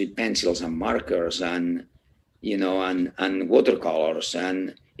techniques with pencils and markers and and watercolors,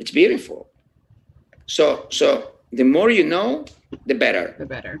 and it's beautiful. So the more you know, the better. The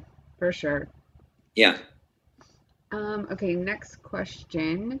better, for sure. Yeah. Okay, next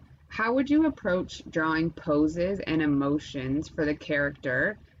question. How would you approach drawing poses and emotions for the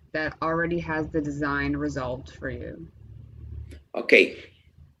character that already has the design resolved for you? Okay.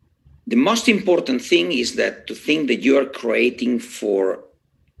 The most important thing is that to think that you are creating for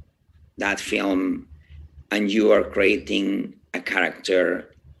that film, and you are creating a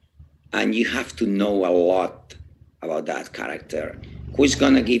character, and you have to know a lot about that character. Who is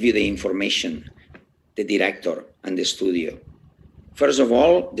going to give you the information? The director and the studio. First of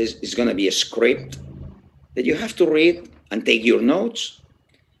all, this is going to be a script that you have to read and take your notes.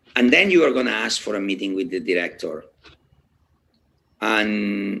 And then you are going to ask for a meeting with the director.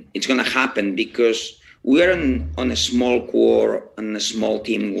 And it's going to happen because we are on a small core and a small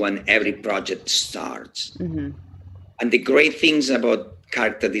team when every project starts. And the great things about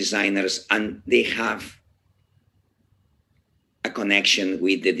character designers, and they have a connection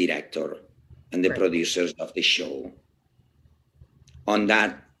with the director and the producers of the show. On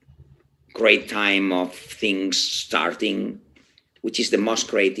that great time of things starting, which is the most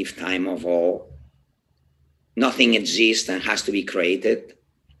creative time of all, nothing exists and has to be created.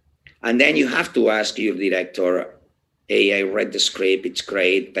 And then you have to ask your director, hey, I read the script, it's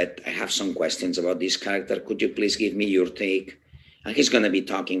great, but I have some questions about this character. Could you please give me your take? And he's going to be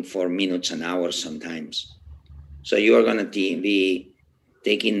talking for minutes and hours sometimes. So you are going to be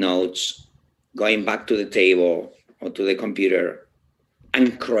taking notes, going back to the table or to the computer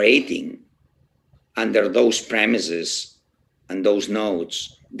and creating under those premises and those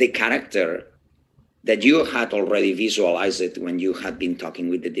notes the character that you had already visualized it when you had been talking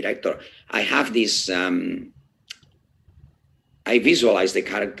with the director. I have this, I visualize the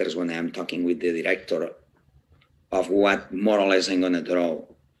characters when I'm talking with the director of what more or less I'm going to draw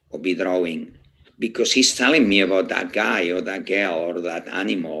or be drawing, because he's telling me about that guy or that girl or that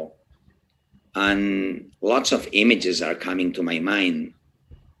animal. And lots of images are coming to my mind.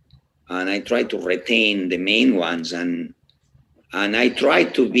 And I try to retain the main ones, and I try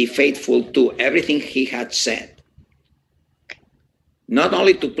to be faithful to everything he had said. Not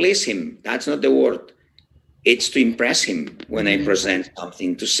only to please him, that's not the word. It's to impress him when I present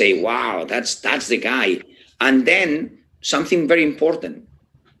something, to say, wow, that's the guy. And then something very important.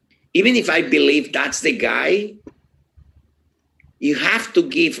 Even if I believe that's the guy, you have to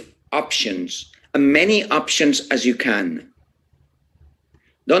give options, as many options as you can.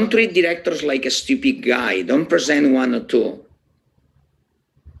 Don't treat directors like a stupid guy. Don't present one or two.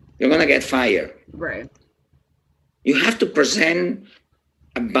 You're going to get fired. Right. You have to present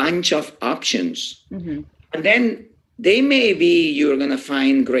a bunch of options. Mm-hmm. And then you're going to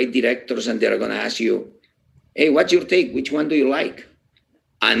find great directors and they're going to ask you, hey, what's your take? Which one do you like?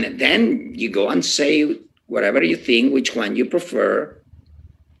 And then you go and say whatever you think, which one you prefer.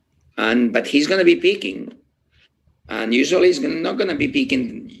 But he's going to be picking. And usually he's not going to be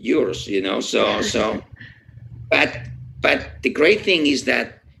picking yours, you know. But the great thing is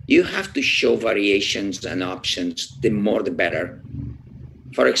that you have to show variations and options. The more, the better.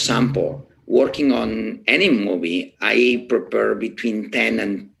 For example, working on any movie, I prepare between 10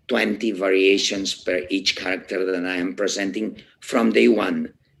 and 20 variations per each character that I am presenting from day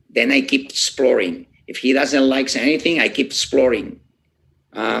one. Then I keep exploring. If he doesn't like anything, I keep exploring.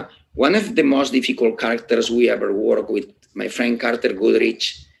 One of the most difficult characters we ever worked with, my friend Carter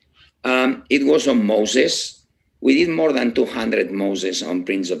Goodrich, it was on Moses. We did more than 200 Moses on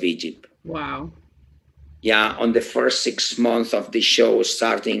Prince of Egypt. Wow. Yeah, on the first 6 months of the show,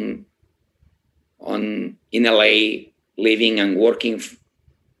 starting in LA, living and working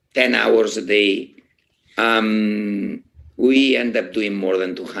 10 hours a day, we end up doing more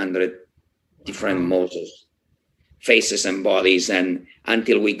than 200 different Moses, faces and bodies, and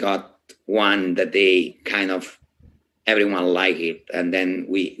until we got one that they kind of, everyone liked it. And then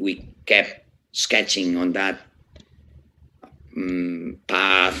we kept sketching on that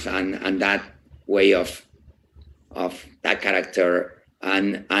path and that way of that character.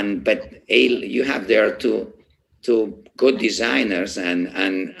 But you have there two good designers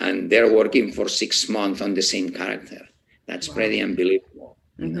and they're working for 6 months on the same character. That's pretty unbelievable.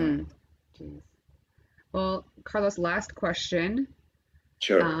 Mm-hmm. Well, Carlos, last question.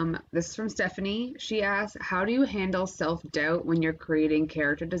 Sure. This is from Stephanie. She asks, how do you handle self-doubt when you're creating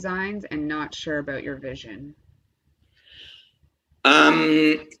character designs and not sure about your vision?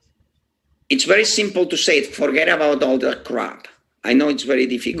 It's very simple to say, forget about all the crap. I know it's very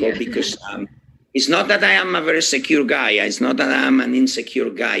difficult because it's not that I am a very secure guy. It's not that I'm an insecure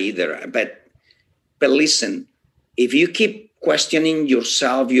guy either. But listen, if you keep questioning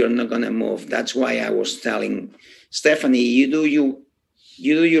yourself, you're not going to move. That's why I was telling Stephanie, you do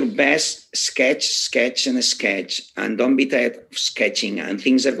your best, sketch, and don't be tired of sketching, and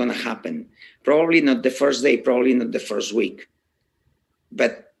things are going to happen. Probably not the first day, probably not the first week.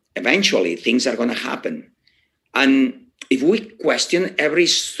 But eventually, things are going to happen. And if we question every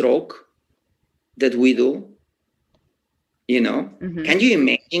stroke that we do, can you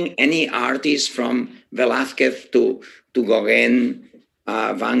imagine any artist from Velázquez to Gauguin,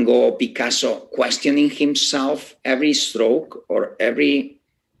 Van Gogh, Picasso, questioning himself every stroke or every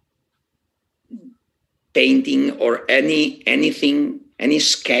painting or anything, any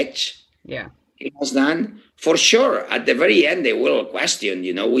sketch he has done? For sure, at the very end, they will question,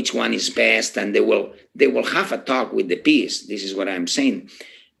 which one is best, and they will have a talk with the piece. This is what I'm saying.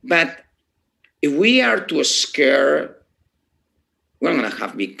 But if we are too scared, we're going to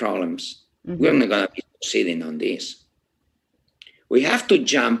have big problems. Mm-hmm. We're not going to be succeeding on this. We have to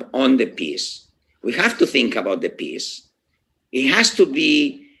jump on the piece. We have to think about the piece. It has to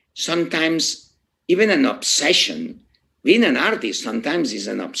be sometimes even an obsession. Being an artist sometimes is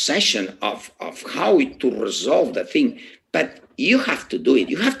an obsession of how to resolve the thing. But you have to do it.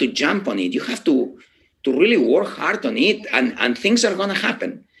 You have to jump on it. You have to really work hard on it, and things are going to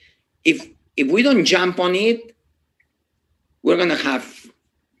happen. If we don't jump on it, we're going to have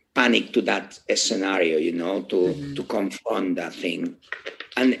panic to that scenario, you know, to confront that thing.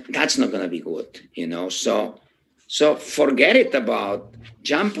 And that's not going to be good, you know. So forget it about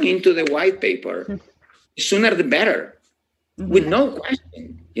jumping into the white paper. The sooner the better, with no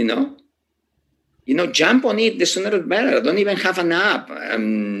question, you know. You know, jump on it, the sooner the better. Don't even have a nap. I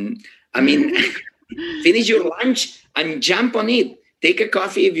mean, finish your lunch and jump on it. Take a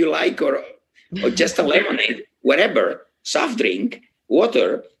coffee if you like, or just a lemonade, whatever, soft drink,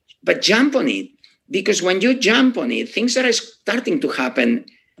 water, but jump on it. Because when you jump on it, things are starting to happen.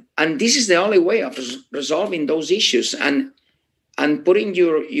 And this is the only way of resolving those issues and putting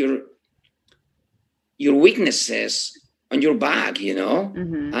your weaknesses on your back, you know.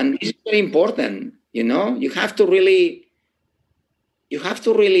 And it's very important, you know. You have to really,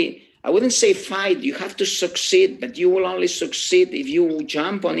 I wouldn't say fight, you have to succeed, but you will only succeed if you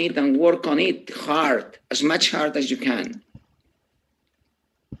jump on it and work on it hard, as much hard as you can.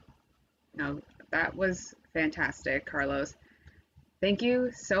 No, that was fantastic, Carlos. Thank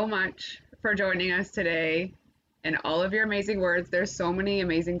you so much for joining us today and all of your amazing words. There's so many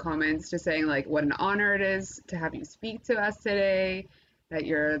amazing comments just saying like what an honor it is to have you speak to us today, that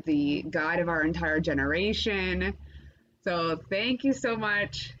you're the guide of our entire generation. So thank you so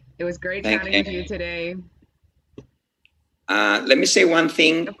much. It was great chatting with you today. Let me say one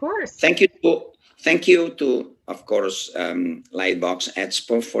thing. Of course. Thank you to, of course, LightBox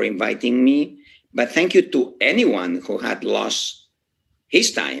Expo for inviting me. But thank you to anyone who had lost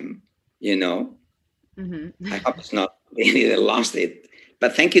his time, you know. I hope it's not really that lost it.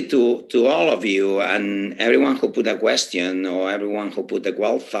 But thank you to all of you and everyone who put a question or everyone who put a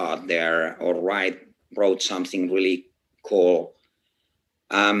well thought there or wrote something really cool.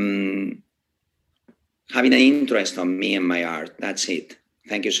 Having an interest on me and my art. That's it.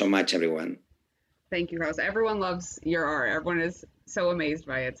 Thank you so much, everyone. Thank you, Carlos. Everyone loves your art. Everyone is so amazed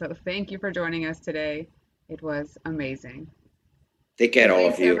by it. So thank you for joining us today. It was amazing. Take care, all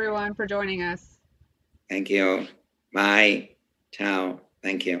of you. Thanks, everyone, for joining us. Thank you. Bye. Ciao.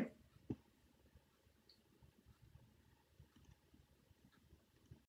 Thank you.